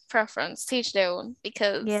food preference. Teach their own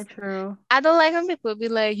Yeah, because true. I don't like when people be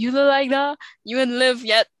like, "You don't like that? You ain't live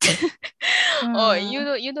yet," or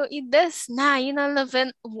Hmm. you don't eat this. Nah, you not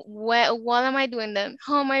living. Where what am I doing then?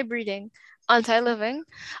 How am I breathing? Aren't I living?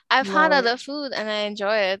 I've had Lol, other food and I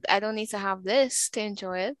enjoy it. I don't need to have this to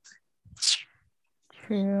enjoy it.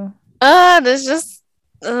 true. That's just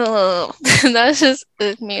that's just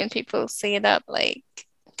me when people say that like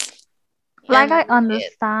you're Like not I it.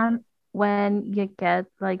 understand when you get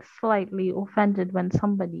like slightly offended when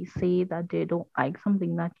somebody say that they don't like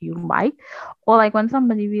something that you like, or like when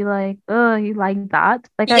somebody be like, "Oh, you like that."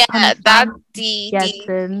 Like I Yeah, that understand the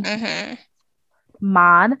getting mm-hmm.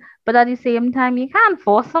 mad, but at the same time, you can't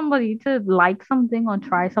force somebody to like something or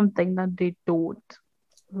try something that they don't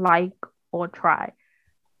like or try.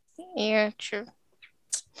 Yeah, true.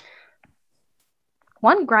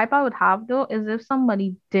 One gripe I would have though is if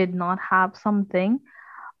somebody did not have something,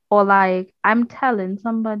 or like I'm telling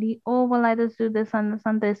somebody, oh well, I just do this, and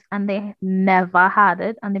they never had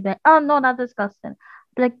it, and they be like, oh no, that's disgusting.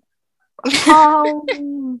 Like, how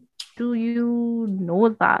do you know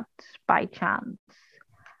that by chance?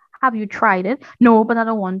 Have you tried it? No, but I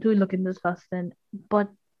don't want to. Looking disgusting. But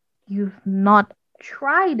you've not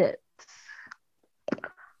tried it.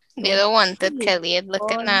 They Your don't want it, taste Kelly. It look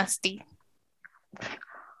bud. nasty.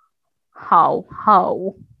 How?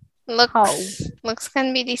 How? How? Looks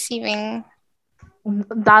can be deceiving.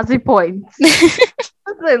 That's the point.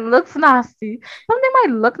 It looks nasty. Something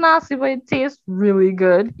might look nasty, but it tastes really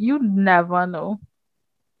good. You never know.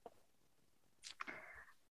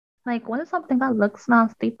 Like, what is something that looks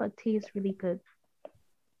nasty but tastes really good?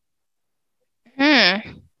 Hmm.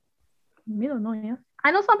 We don't know, yeah.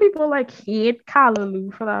 I know some people like hate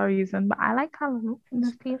callaloo for that reason, but I like callaloo and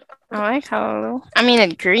it tastes good. I like how I mean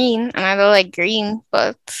it's green and I don't like green,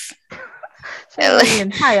 but So you like the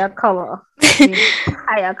entire color. The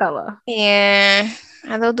entire color. yeah,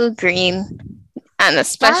 I don't do green. And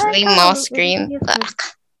But I like especially callaloo. moss It green. tastes good. Ugh.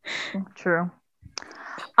 Oh, true.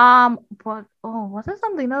 But oh, what is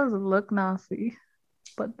something that doesn't look nasty,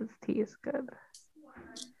 but this tastes good?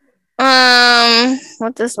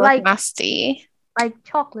 What does look Like nasty?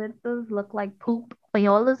 chocolate does look like poop when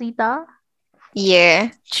you always eat that.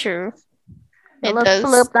 Yeah, true. You It let's does.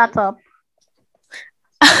 slurp that up.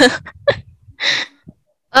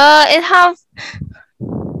 It have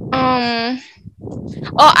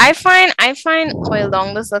oh I find oil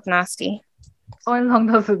dong does look nasty. Oil long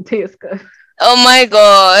doesn't taste good. Oh my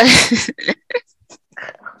god.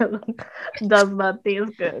 Does not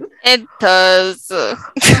taste good. It does.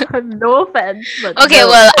 No offense, but Okay, no.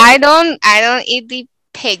 well, I don't eat the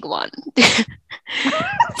pig one.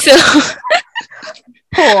 So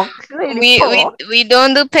Pork, lady we we pork. we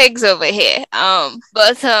don't do pigs over here.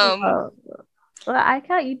 But Well, well, I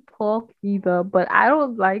can't eat pork either, but I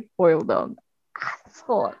don't like boiled dog.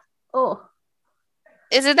 So, oh,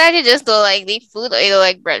 is it that you just don't like the food or you don't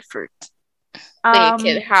like breadfruit? But you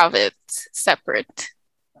can um, have it separate.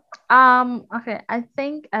 okay. I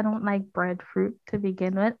think I don't like breadfruit to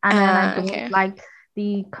begin with, and then I don't Okay. like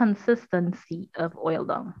the consistency of oil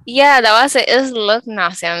dog. Yeah, that was it. It look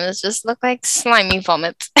nasty and it just look like slimy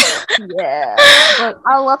vomit. Yeah, but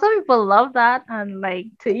a lot of people love that, and like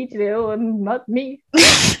to each their own, not me.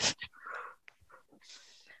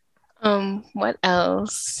 What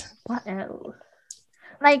else? What else?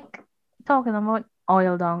 Like talking about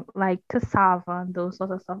oil dog, like cassava and those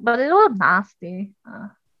sort of stuff, but it was nasty.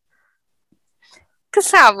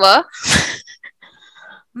 Cassava.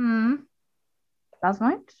 Hmm, that's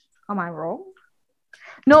not. Am I wrong?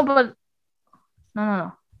 No, but no, no,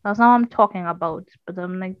 no. That's not what I'm talking about. But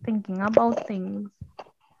I'm like thinking about things.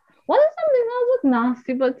 What is something that look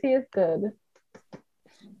nasty but tastes good?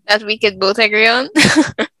 that we could both agree on?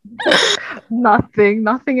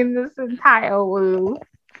 Nothing in this entire world.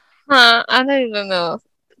 I don't even know.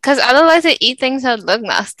 Because I don't like to eat things that look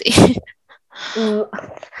nasty. Ooh,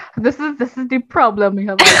 this is the problem. We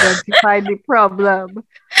have identified the problem.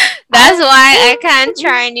 That's I why I can't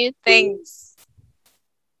try new things.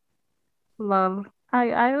 love.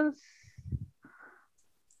 I was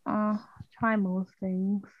uh try most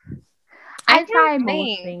things. I I can't try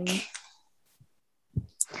most think. things.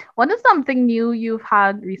 What is something new you've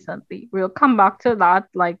had recently? We'll come back to that,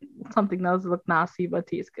 like something that look nasty but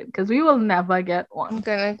tastes good, because we will never get I'm one.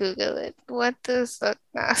 gonna Google it. What does look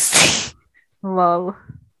nasty? Love.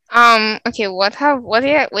 Okay, what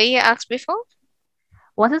you asked before?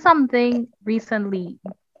 What is something recently?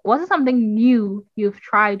 What is something new you've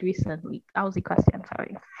tried recently? That was the question.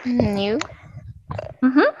 Sorry. New?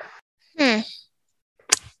 Mm-hmm. Hmm.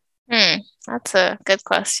 Hmm. That's a good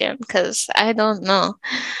question because I don't know.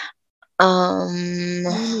 Um,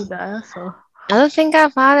 Me neither. So, I don't think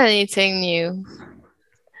I've had anything new.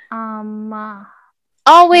 um, uh,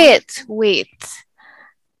 Oh, what? wait.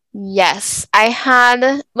 Yes, I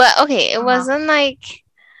had, but okay, it Uh-huh. wasn't like,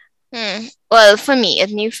 well, for me,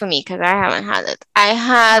 it's new for me because I haven't had it. I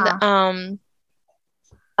had Uh-huh.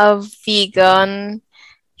 a vegan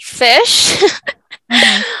fish.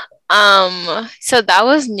 Mm-hmm. So that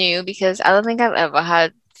was new because I don't think I've ever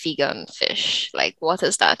had vegan fish. Like, what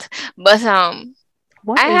is that? But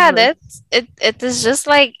What I is had this? it. It is just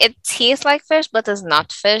like it tastes like fish, but it's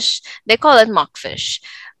not fish. They call it mockfish,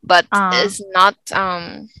 but Uh, it's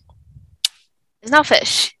not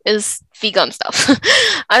fish. It's vegan stuff.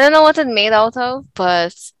 I don't know what it's made out of,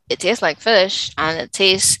 but it tastes like fish, and it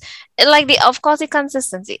tastes it like the of course the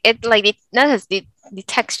consistency. It like the not as the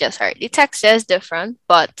texture. Sorry, the texture is different,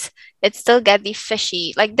 but it still get the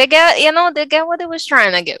fishy. Like they get what it was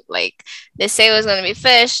trying to get. Like they say it was gonna be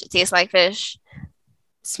fish. It tastes like fish,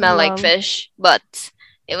 smell like love. fish, but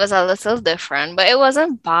it was a little different. But it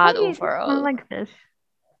wasn't bad Wait, it smell overall. like fish.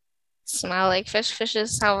 Smell like fish.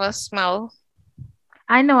 Fishes have a smell.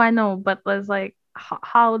 I know, but was like,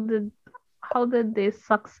 how did they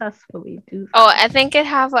successfully do Oh, that? I think it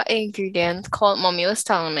have an ingredient called mommy was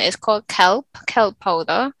telling me. It's called kelp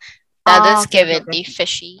powder. That Oh, does okay, give okay, it okay. the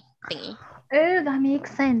fishy thingy. Oh, that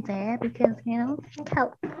makes sense, because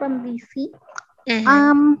help from DC. Mhm.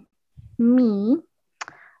 Um, me.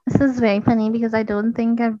 This is very funny because I don't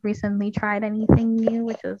think I've recently tried anything new,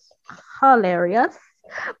 which is hilarious.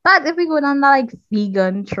 But if we go down the like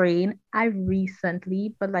vegan train, I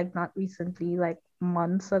recently, but like not recently, like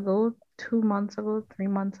months ago, 2 months ago, 3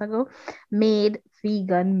 months ago, made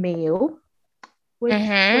vegan mayo, which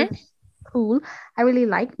Mhm. was cool. I really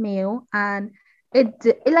like mayo, and it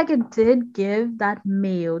did give that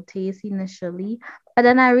mayo taste initially, but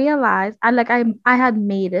then I realized I had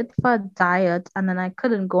made it for a diet, and then I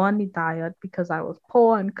couldn't go on the diet because I was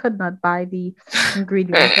poor and could not buy the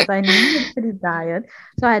ingredients that I needed for the diet.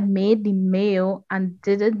 So I had made the mayo and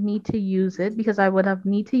didn't need to use it because I would have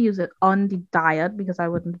need to use it on the diet because I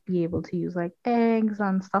wouldn't be able to use like eggs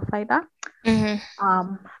and stuff like that. Mhm.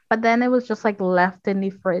 Um, but then it was just like left in the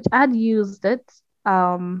fridge. I had used it.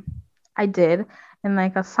 Um, I did in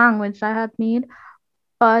like a sandwich I had made,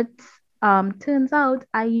 but turns out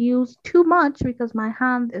I used too much because my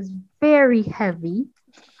hand is very heavy.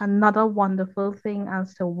 Another wonderful thing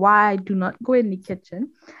as to why I do not go in the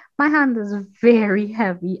kitchen. My hand is very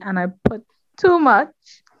heavy and I put too much,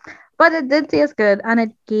 but it did taste good and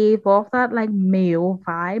it gave off that like mayo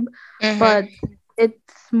vibe, Mhm. but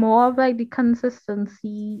it's more of like the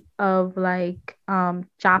consistency of like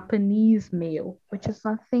Japanese mayo, which is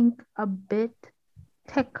I think a bit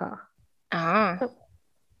thicker. Ah. So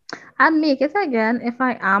I'd make it again if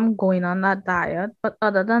I am going on that diet, but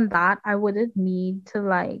other than that I wouldn't need to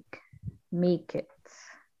like make it.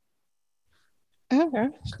 Okay.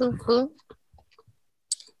 Cool. Cool.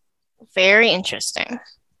 Very interesting.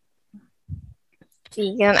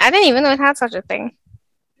 Vegan. I didn't even know it had such a thing.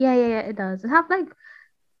 Yeah, it does. It have like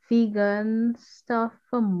vegan stuff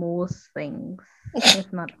for most things,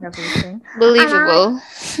 if not everything. And I Believable.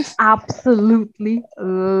 absolutely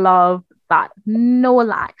love that. No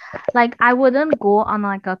lie. Like I wouldn't go on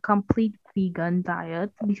like a complete vegan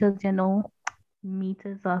diet because meat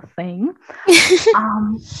is a thing.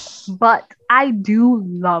 Um but I do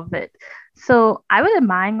love it. So I wouldn't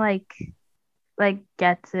mind like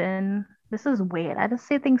getting this is weird. I just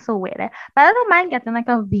say things so weird. But I don't mind getting like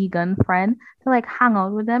a vegan friend to like hang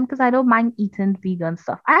out with them because I don't mind eating vegan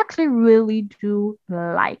stuff. I actually really do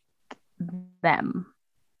like them.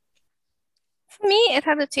 For me, it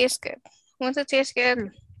had to taste good. Once it tastes good,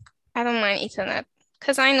 True. I don't mind eating it.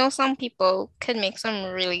 Because I know some people could make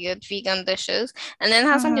some really good vegan dishes, and then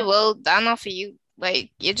have some Mm-hmm. people that not for you.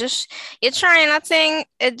 Like you're trying that thing,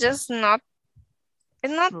 it just not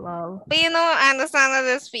it's not. Love. But I understand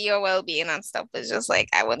that it's for your well being and stuff. It's just like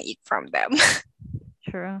I wouldn't eat from them.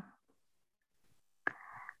 True.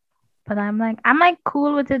 But I'm like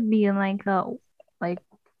cool with it being like a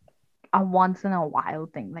once in a while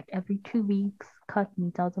thing. Like every 2 weeks, cut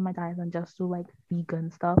meat out of my diet and just do like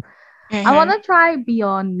vegan stuff. I Mm-hmm. wanna try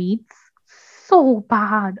Beyond Meats so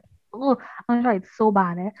bad. Oh, I wanna try it so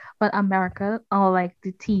bad, eh? But America or like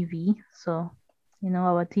the TV, so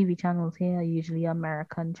our TV channels here are usually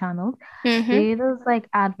American channels. Mm-hmm. They just like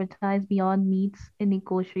advertise Beyond Meats in the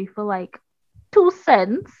grocery for like 2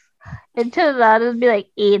 cents. It turns out it'd be like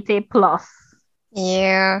 80 plus.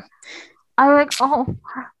 Yeah. I'm like, oh,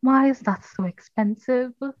 why is that so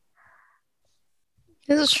expensive?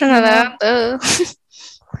 This is You Trinidad.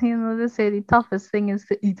 know, they say the toughest thing is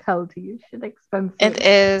to eat healthy. Shit It expensive.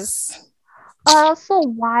 is. So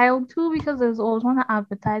wild too because there's always want to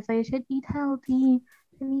advertise that you should eat healthy. You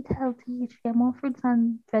should eat healthy. You should get more fruits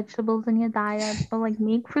and vegetables in your diet. But like,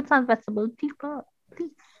 make fruits and vegetables cheaper,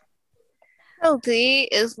 please. Healthy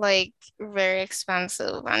is like very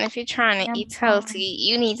expensive. And if you're trying to Yeah, eat healthy,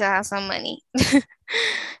 you need to have some money.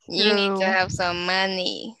 You need to true. have some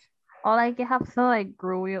money. Or like you have to like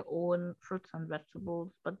grow your own fruits and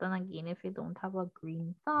vegetables. But then again, if you don't have a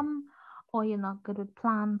green thumb or you're not good with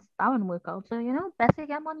plants, that wouldn't work out. So best you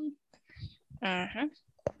get money. Mm-hmm.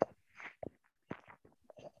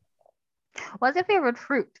 What's your favorite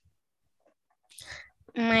fruit?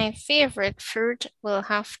 My favorite fruit will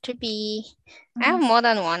have to be, I have Mm-hmm. more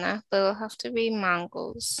than one, but it'll have to be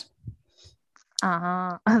mangoes.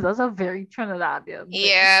 Uh-huh. That's a very Trinidadian thing.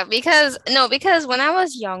 Yeah, because no, because when I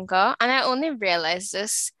was younger, and I only realized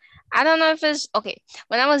this, I don't know if it's okay.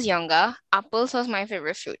 When I was younger, apples was my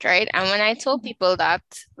favorite fruit, right? And when I told people that,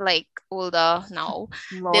 like older now,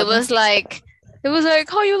 they Lord. was like, it was like,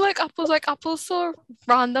 how you like apples so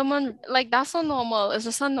random and like that's so normal. It's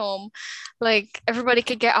just a norm. Like everybody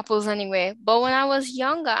could get apples anyway. But when I was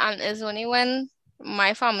younger, and it's only when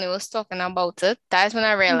my family was talking about it, that's when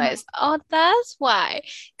I Mhm. realized, oh, that's why.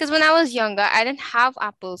 Because when I was younger, I didn't have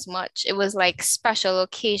apples much. It was like special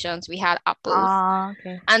occasions we had apples. Ah,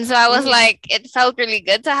 okay. And so I was Ooh. like, it felt really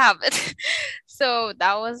good to have it. So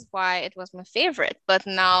that was why it was my favorite. But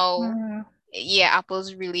now, Mhm. yeah,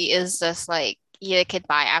 apples really is just like you could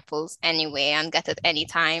buy apples anyway and get it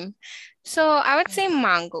anytime. So I would say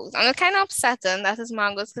mangoes. And it's kind of upsetting that it's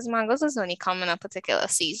mangoes because mangoes is only come in a particular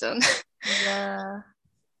season. Yeah.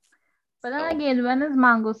 But then So again, when it's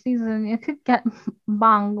mango season, you could get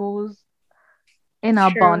mangoes in true.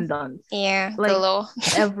 abundance. Yeah, the Like law.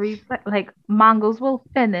 like mangoes will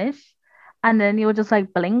finish, and then you'll just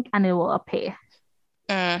like blink and it will appear.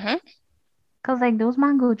 Mm-hmm. Cause like those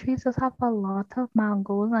mango trees just have a lot of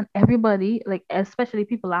mangoes, and everybody, like especially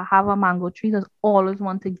people that have a mango tree, just always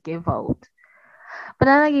want to give out. But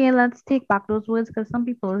then again, let's take back those words because some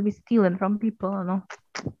people will be stealing from people.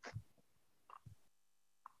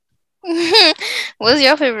 What's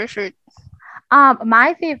your favorite fruit?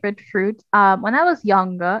 My favorite fruit, when I was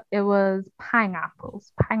younger, it was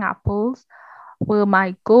pineapples. Pineapples were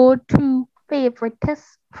my go-to favoriteest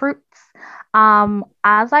fruits.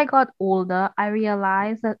 As I got older, I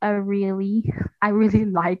realized that I really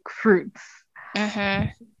like fruits. Mm-hmm.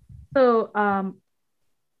 So,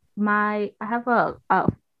 I have I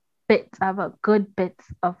have a good bit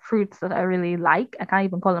of fruits that I really like. I can't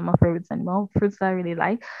even call them my favorites anymore. Fruits that I really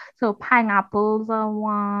like. So pineapples are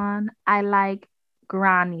one. I like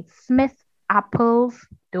Granny Smith apples.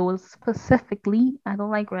 Those specifically. I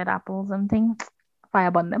don't like red apples and things.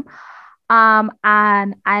 Fire on them.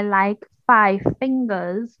 And I like five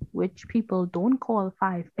fingers, which people don't call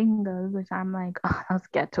five fingers, which I'm like, oh, that's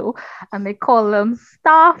ghetto. And they call them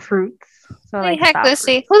star fruits. So I Hey, like heck, star let's fruits.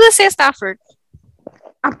 see. Who does say Stafford?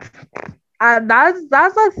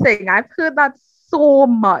 That's a thing. I've heard that so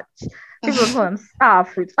much. People call them star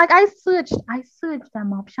fruits. Like I searched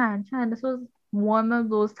them up. Shine. This was one of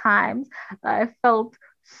those times that I felt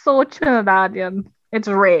so Trinidadian. It's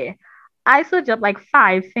rare. I searched up like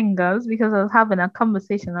five fingers because I was having a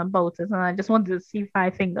conversation about it, and I just wanted to see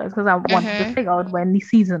five fingers because I wanted to Mm-hmm. figure out when the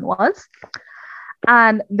season was.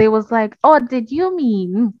 And they was like, "Oh, did you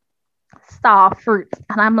mean star fruits?"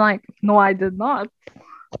 And I'm like, "No, I did not."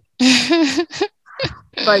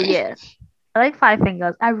 But yeah, I like five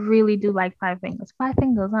fingers. I really do like five fingers. Five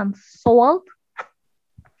fingers and salt.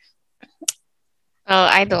 Oh,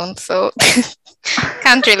 I don't, so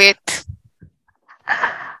can't relate.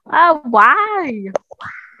 Why?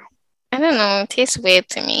 I don't know. It tastes weird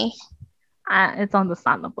to me. It's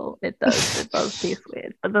understandable. It does. It does taste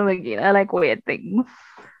weird. But then again, I like weird things.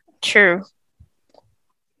 True.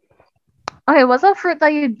 Okay, what's a fruit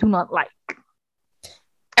that you do not like?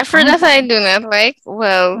 A I fruit have that I one. do not like,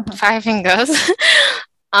 well, Mhm. five fingers.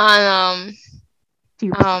 On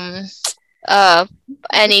Cute. um uh This is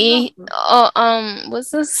a any fruit.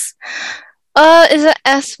 what's this? Is a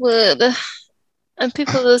S word, and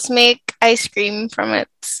people just make ice cream from it.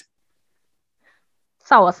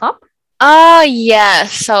 Soursop. Oh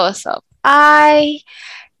yes, soursop. I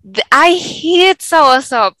hate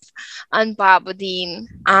soursop and barbadine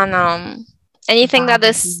and Barbecue. anything that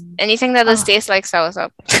just Oh, tastes like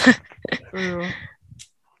soursop. true.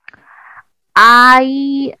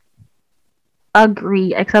 I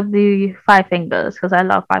agree, except the five fingers because I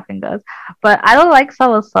love five fingers. But I don't like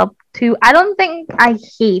soursop too. I don't think I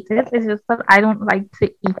hate it. It's just that I don't like to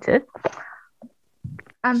eat it.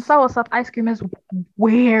 And soursop ice cream is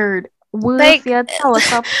weird. Worse Like yet,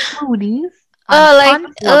 soursop smoothies and oh, like,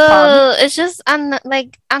 punch. Well, punch. it's just,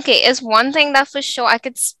 like, okay, it's one thing that for sure I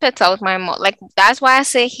could spit out my mouth. Like, that's why I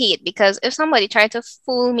say hate, because if somebody tried to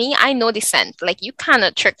fool me, I know the scent. Like, you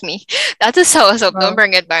cannot trick me. That is soursop. Don't Well,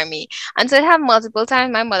 bring it by me. And so it have multiple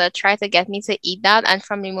times my mother tried to get me to eat that, and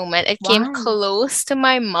from the moment it came why? close to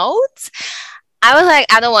my mouth, I was like,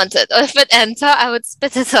 I don't want it. Or if it enter, I would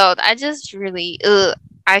spit it out. I just really,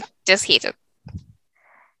 I just hate it.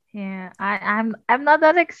 Yeah, I'm not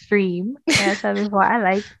that extreme. Like I said before, I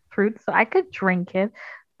like fruit, so I could drink it.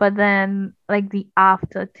 But then like the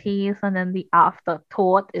aftertaste and then the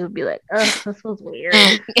afterthought, it would be like, ugh, this was weird.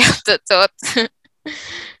 Yeah, the thought.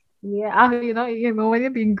 Yeah, you know when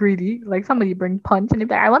you're being greedy, like somebody bring punch and you're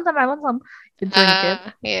like, I want some, I want some. You drink it,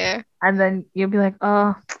 Yeah. and then you'll be like,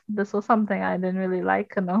 oh, this was something I didn't really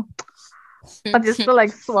like, but you still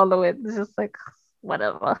like swallow it. It's just like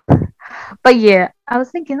whatever. But yeah, I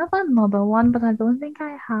was thinking of another one, but I don't think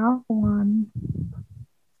I have one.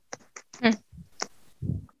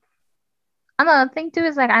 Another thing too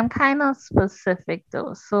is like I'm kind of specific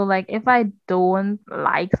though. So like if I don't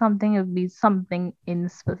like something, it would be something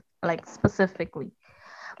like specifically.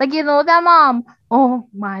 Like that oh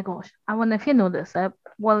my gosh. I wonder if you know this.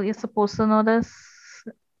 Well, you're supposed to know this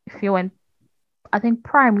if you went. I think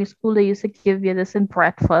primary school they used to give you this in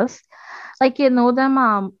breakfast. Like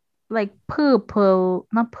them like purple,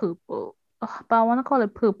 not purple. Ugh, but I want to call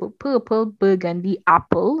it purple burgundy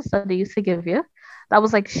apples that they used to give you. That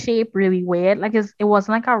was like shaped really weird. Like it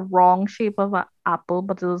wasn't like a wrong shape of an apple,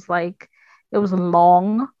 but it was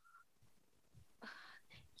long.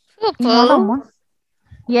 You know that Purple. one?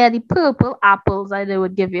 Yeah, the purple apples that they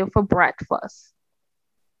would give you for breakfast.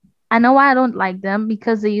 I know why I don't like them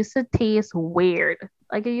because they used to taste weird.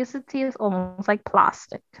 Like it used to taste almost like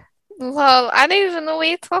plastic. Well, I don't even know what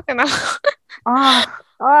you're talking about. Ah,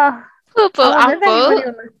 ah. I Purple wonder if anybody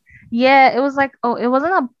apple. will. Yeah, it was like it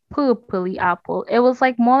wasn't a purpley apple. It was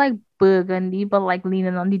like more like burgundy, but like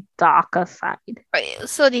leaning on the darker side. Wait,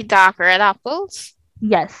 so the dark red apples?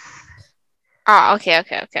 Yes. Ah, okay,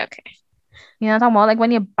 okay, okay, okay. You know what I'm talking about? Like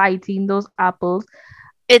when you're biting those apples,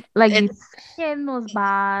 It like it the skin was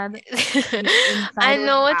bad, the I inside was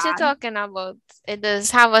know what you're bad. talking about. It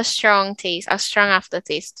does have a strong taste, a strong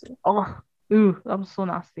aftertaste too. Oh, ooh, that was so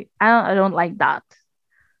nasty. I don't like that.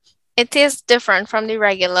 It tastes different from the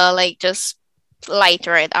regular, like just light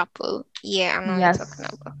red apple. Yeah, I know what you're talking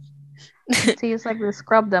Yes. about. It tastes like they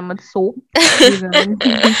scrub them with soap, leaving them in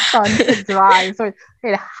the sun to dry. So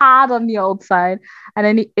it hard on the outside, and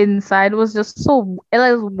then the inside was just it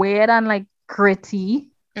was weird and like gritty.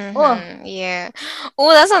 Oh, Yeah.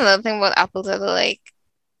 Oh, that's another thing about apples that are like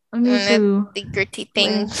me too. the gritty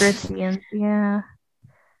When it's things. gritty and yeah,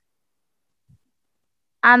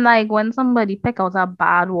 and like when somebody pick out a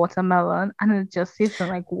bad watermelon and it just tastes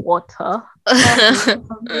like water. Oh, those are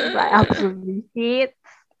some things I absolutely hate.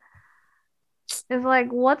 It's like,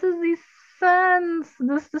 what is this sense?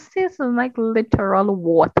 This tastes like literal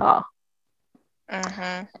water.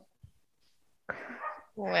 Mm-hmm.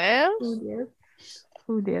 Well, Food is.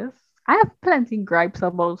 Food is. I have plenty gripes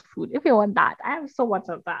about food. If you want that, I have so much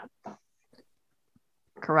of that.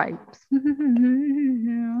 Gripes.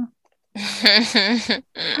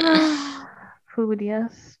 Food,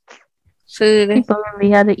 yes. food. People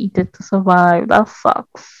really had to eat it to survive. That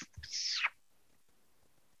sucks.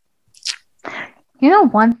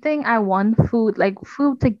 One thing I want food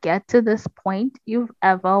to get to this point. You've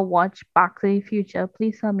ever watched Back to the Future?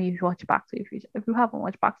 Please tell me you've watched Back to the Future. If you haven't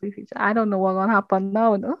watched Back to the Future, I don't know what's gonna happen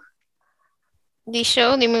now. No, The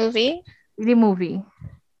show, the movie. the movie.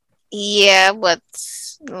 Yeah, but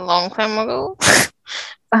a long time ago.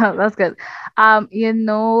 That's good.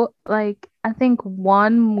 Like I think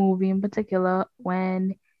one movie in particular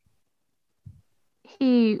when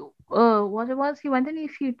he what it was, he went in the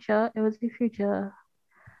future. It was the future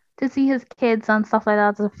to see his kids and stuff like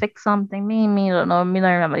that to fix something. Me don't know. Me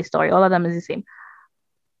don't remember the story. All of them is the same.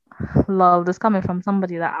 Love this coming from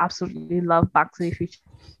somebody that absolutely loved Back to the Future.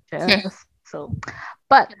 So,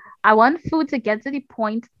 but I want food to get to the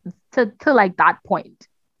point to like that point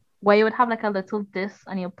where you would have like a little dish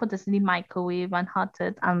and you put this in the microwave and hot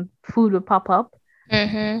it and food would pop up.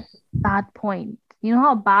 Mm-hmm. That point. You know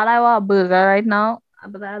how bad I want a burger right now?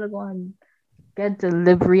 But I had to go and get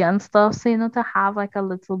delivery and stuff. So, to have like a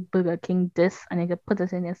little Burger King dish and you could put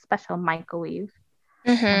it in a special microwave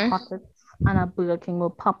and Mm-hmm. hot it and a Burger King will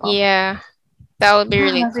pop up. Yeah, that would be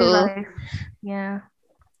really That's a cool. life. Yeah.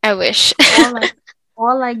 I wish.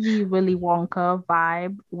 Or like the Willy Wonka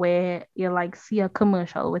vibe where you like see a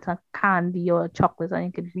commercial with a candy or a chocolate and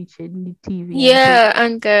you could reach it in the TV and take Yeah, it.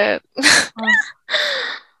 and good. Oh,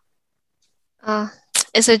 uh,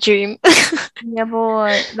 it's a dream. yeah,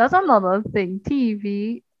 boy. That's another thing.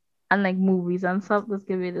 TV and like movies and stuff just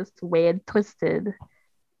give you this weird, twisted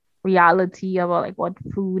reality about like what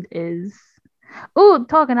food is. Oh,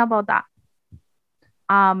 talking about that.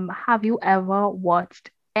 Have you ever watched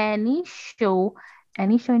any show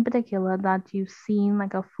in particular that you've seen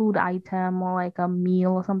like a food item or like a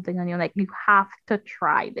meal or something and you're like, you have to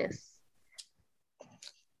try this?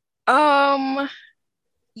 Um,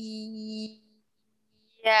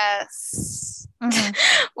 yes. Mm-hmm.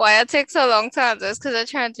 Why it takes so long to answer? Because I'm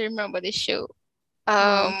trying to remember the show.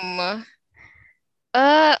 Lol.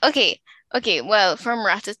 Um, okay. Okay, well, from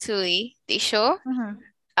Ratatouille, the show, Mm-hmm.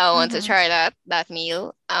 I want to Mm-hmm. try that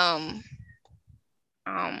meal. Um,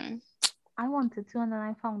 I wanted to and then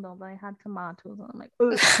I found out that I had tomatoes and I'm like,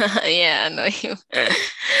 ugh. yeah, I know you.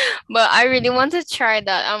 But I really want to try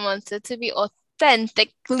that. I want it to be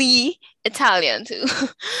authentically Italian too.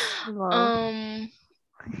 Lol. Um,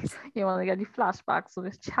 You want to get the flashbacks of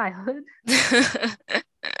his childhood?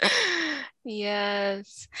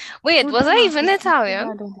 yes. Wait, Oh, was I tomatoes. even Italian?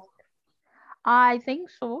 I don't know. I think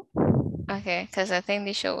so. Okay, because I think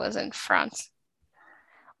the show was in France.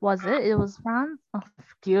 Was it? It was France? Oh,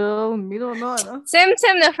 girl, me don't know. No, Same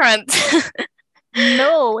the front.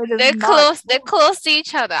 no, it is not. They're close to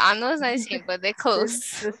each other. I know it's not the same, but they're This close.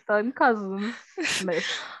 sister and cousins, Smith.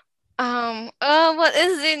 What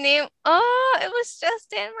is the name? Oh, it was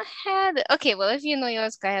just in my head. Okay, well, if you know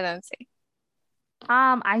yours, go ahead and say.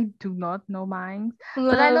 I do not know mine,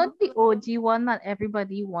 but I know Well, the OG one that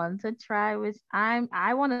everybody wants to try, which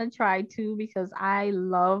I want to try too because I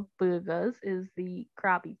love burgers. Is the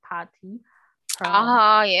Krabby Patty from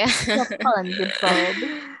oh yeah. SpongeBob?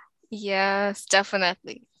 Yes,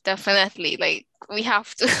 definitely. Definitely. Like we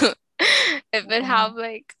have to if it Yeah, have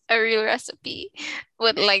like a real recipe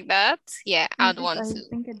with like that, yeah, I'd want I to.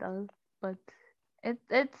 think it does, but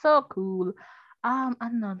it's so cool.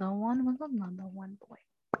 Another one was another one, boy.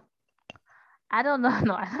 I don't know.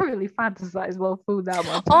 No, I don't really fantasize about food that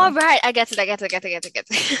much, All right, I get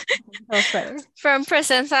it. Oh, sorry. From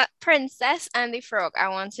Princess and the Frog, I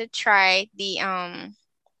want to try the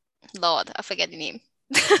Lord, I forget the name.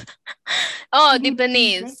 Oh, the The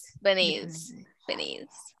Benes. the Benes. bananas. Benes.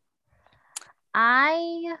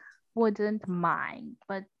 I wouldn't mind,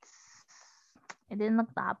 but it didn't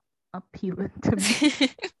look that appealing to me.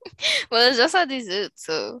 Well, it's just a dessert,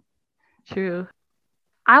 so. True.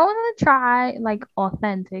 I want to try like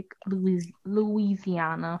authentic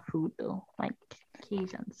Louisiana food though, like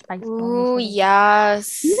Cajun spice bun Ooh, sort of. You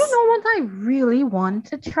yes. know what I really want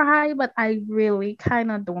to try, but I really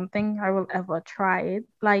kind of don't think I will ever try it.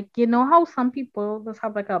 Like, you know how some people just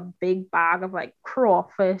have like a big bag of like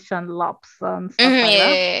crawfish and lobster and stuff Mhm, like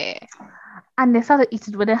that, yeah. and they start to eat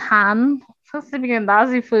it with a hand. So to begin,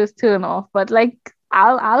 that's the first turn off. But like,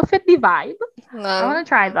 I'll fit the vibe. I Well, want to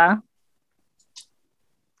try that.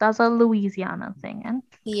 That's a Louisiana thing, and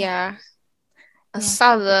yeah. A yeah,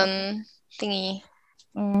 talk about it. southern thingy.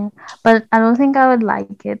 Yeah, but I don't think I would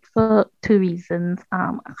like it for two reasons.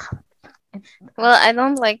 It, Well, I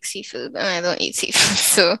don't like seafood and I don't eat seafood,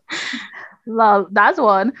 so. Well, that's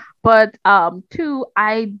one. But two,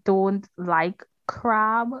 I don't like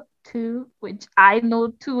crab too, which I know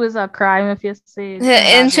two is a crime if you say Trinidad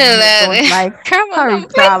and you don't Internet. like Come on, curry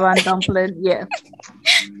dumpling. crab and dumpling. Yeah.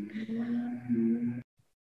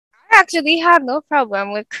 I actually had no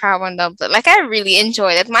problem with crab and dumpling. Like I really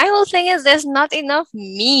enjoyed it. My whole thing is there's not enough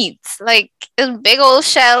meat. Like it's big old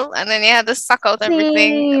shell and then you have to suck out everything.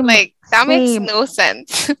 Same, Like that makes same. no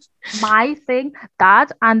sense. My thing,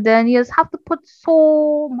 that, and then you just have to put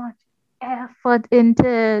so much. effort into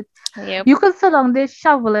it. Yep. You could sit on there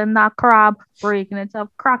shoveling that crab, breaking it up,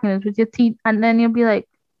 cracking it with your teeth, and then you'll be like,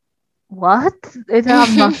 what? It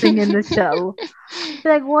have nothing in the shell.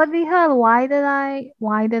 Like, what the hell? Why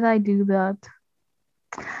did I do that?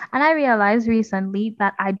 And I realized recently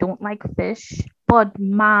that I don't like fish, but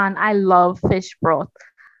man, I love fish broth.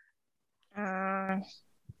 Uh,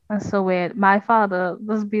 That's so weird. My father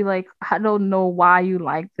just be like, I don't know why you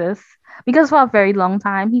like this. Because for a very long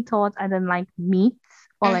time, he thought I didn't like meat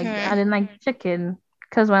or like I mhm. didn't like chicken.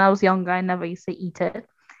 Because when I was younger, I never used to eat it.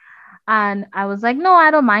 And I was like, no,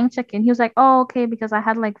 I don't mind chicken. He was like, oh, okay, because I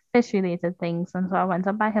had like fish related things. And so I went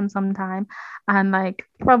up by him sometime and like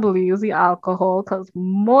probably using alcohol because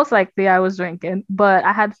most likely I was drinking, but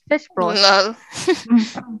I had fish broth Lol.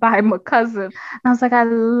 by my cousin. And I was like, I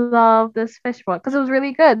love this fish broth because it was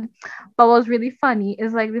really good. But what was really funny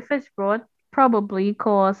is like the fish broth probably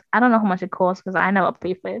cost, I don't know how much it cost because I never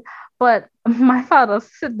paid for it. But my father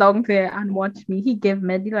sit down there and watch me. He gave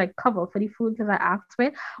me the like cover for the food because I asked for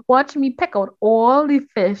it. Watch me pick out all the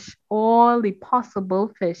fish, all the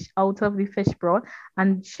possible fish out of the fish broth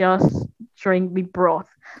and just drink the broth.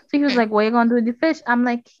 So he was like, what are you gonna do with the fish? I'm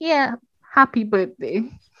like, yeah, happy birthday.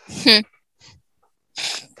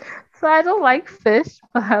 So I don't like fish,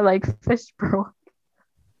 but I like fish broth.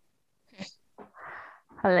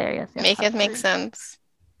 Hilarious, yes, Make it make absolutely. sense.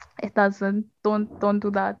 It doesn't. Don't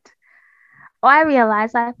do that. Oh, I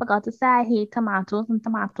realized I forgot to say I hate tomatoes, and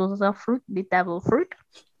tomatoes is a fruit, the devil fruit.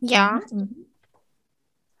 Yeah. Yes,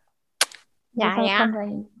 Yeah, I yeah.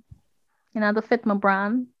 complain. To fit my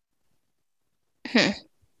brand.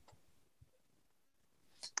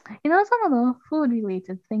 Some of the food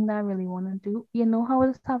related thing that I really want to do. You know how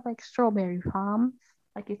it have like strawberry farms?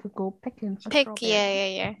 Like you could go picking for Pick, yeah, strawberries. yeah,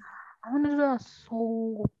 yeah. I want to do that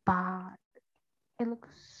so bad. It looks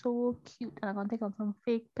so cute, and I'm gonna take out some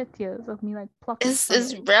fake pictures of me like plucking It's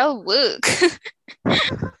strawberries. real work.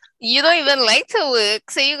 You don't even like to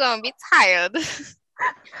work, so you're gonna be tired.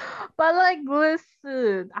 But like,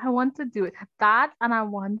 listen, I want to do it. That, and I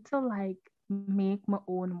want to like make my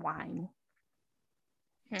own wine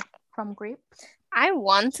from grapes. I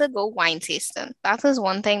want to go wine tasting. That is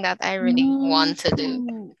one thing that I really Me want to do.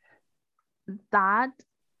 too. That,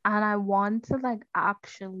 and I want to like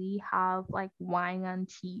actually have like wine and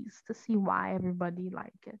cheese to see why everybody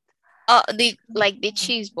like it. The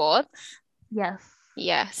cheese board. Yes.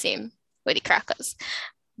 Yeah, same with the crackers.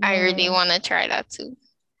 I really Yeah. want to try that too.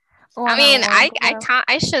 Oh, I and I mean, want I to can't.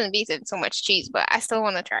 I shouldn't be eating so much cheese, but I still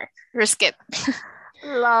want to try. Risk it.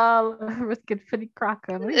 lol risk it for the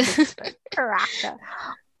cracker. Let me risk the cracker.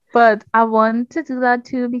 But I want to do that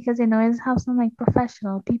too because it's have some like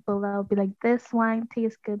professional people that will be like, this wine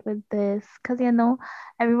tastes good with this. Because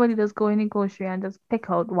everybody just go in the grocery and just pick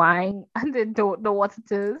out wine and they don't know what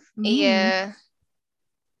it is. Me. Yeah,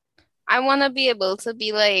 I want to be able to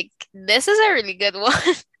be like, this is a really good one.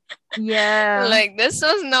 Yeah. Like this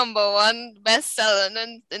was number one best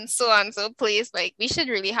selling and so on so place. Like we should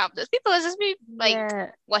really have this. People will just be like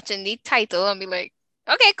Yeah. watching the title and be like,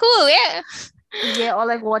 okay, cool, yeah. Yeah, or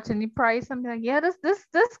like watching the price and be like, yeah, this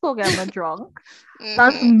go get me drunk.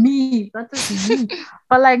 That's Hmm. me. That is me.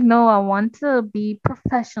 But like, no, I want to be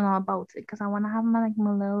professional about it because I want to have my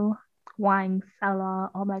little wine cellar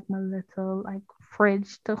or like my little like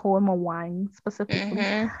fridge to hold my wine specifically.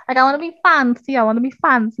 Hmm. Like, I want to be fancy. I want to be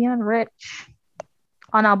fancy and rich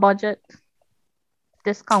on a budget,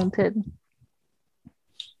 discounted.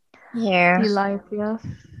 Yeah. The life, yes.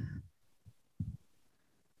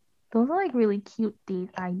 Those are like really cute date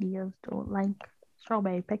ideas though, like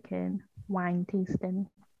strawberry picking, wine tasting.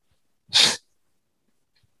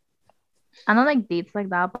 I don't like dates like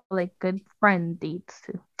that, but like good friend dates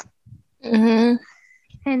too. Hmm.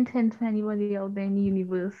 Hint, hint to anybody out there in the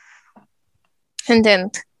universe. And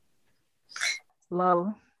then,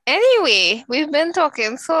 Lol. anyway, we've been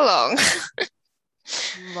talking so long.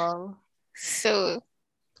 Lol. So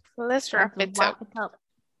let's wrap Let's it up. wrap it up.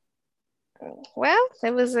 Well,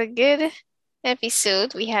 it was a good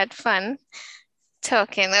episode. We had fun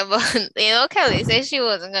talking about, Kelly said she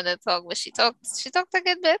wasn't gonna talk, but she talked a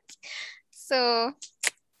good bit. So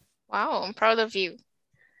wow, I'm proud of you.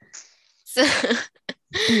 So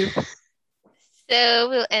Beef. so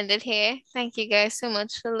we'll end it here. Thank you guys so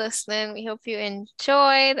much for listening. We hope you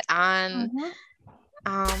enjoyed and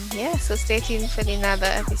Mm-hmm. yeah, so stay tuned for another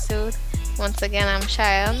episode. Once again, I'm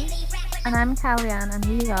Shiann, And I'm Kellyanne, and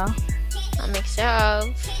we are a mixture of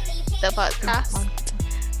the the podcast.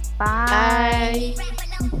 podcast. Bye. Bye.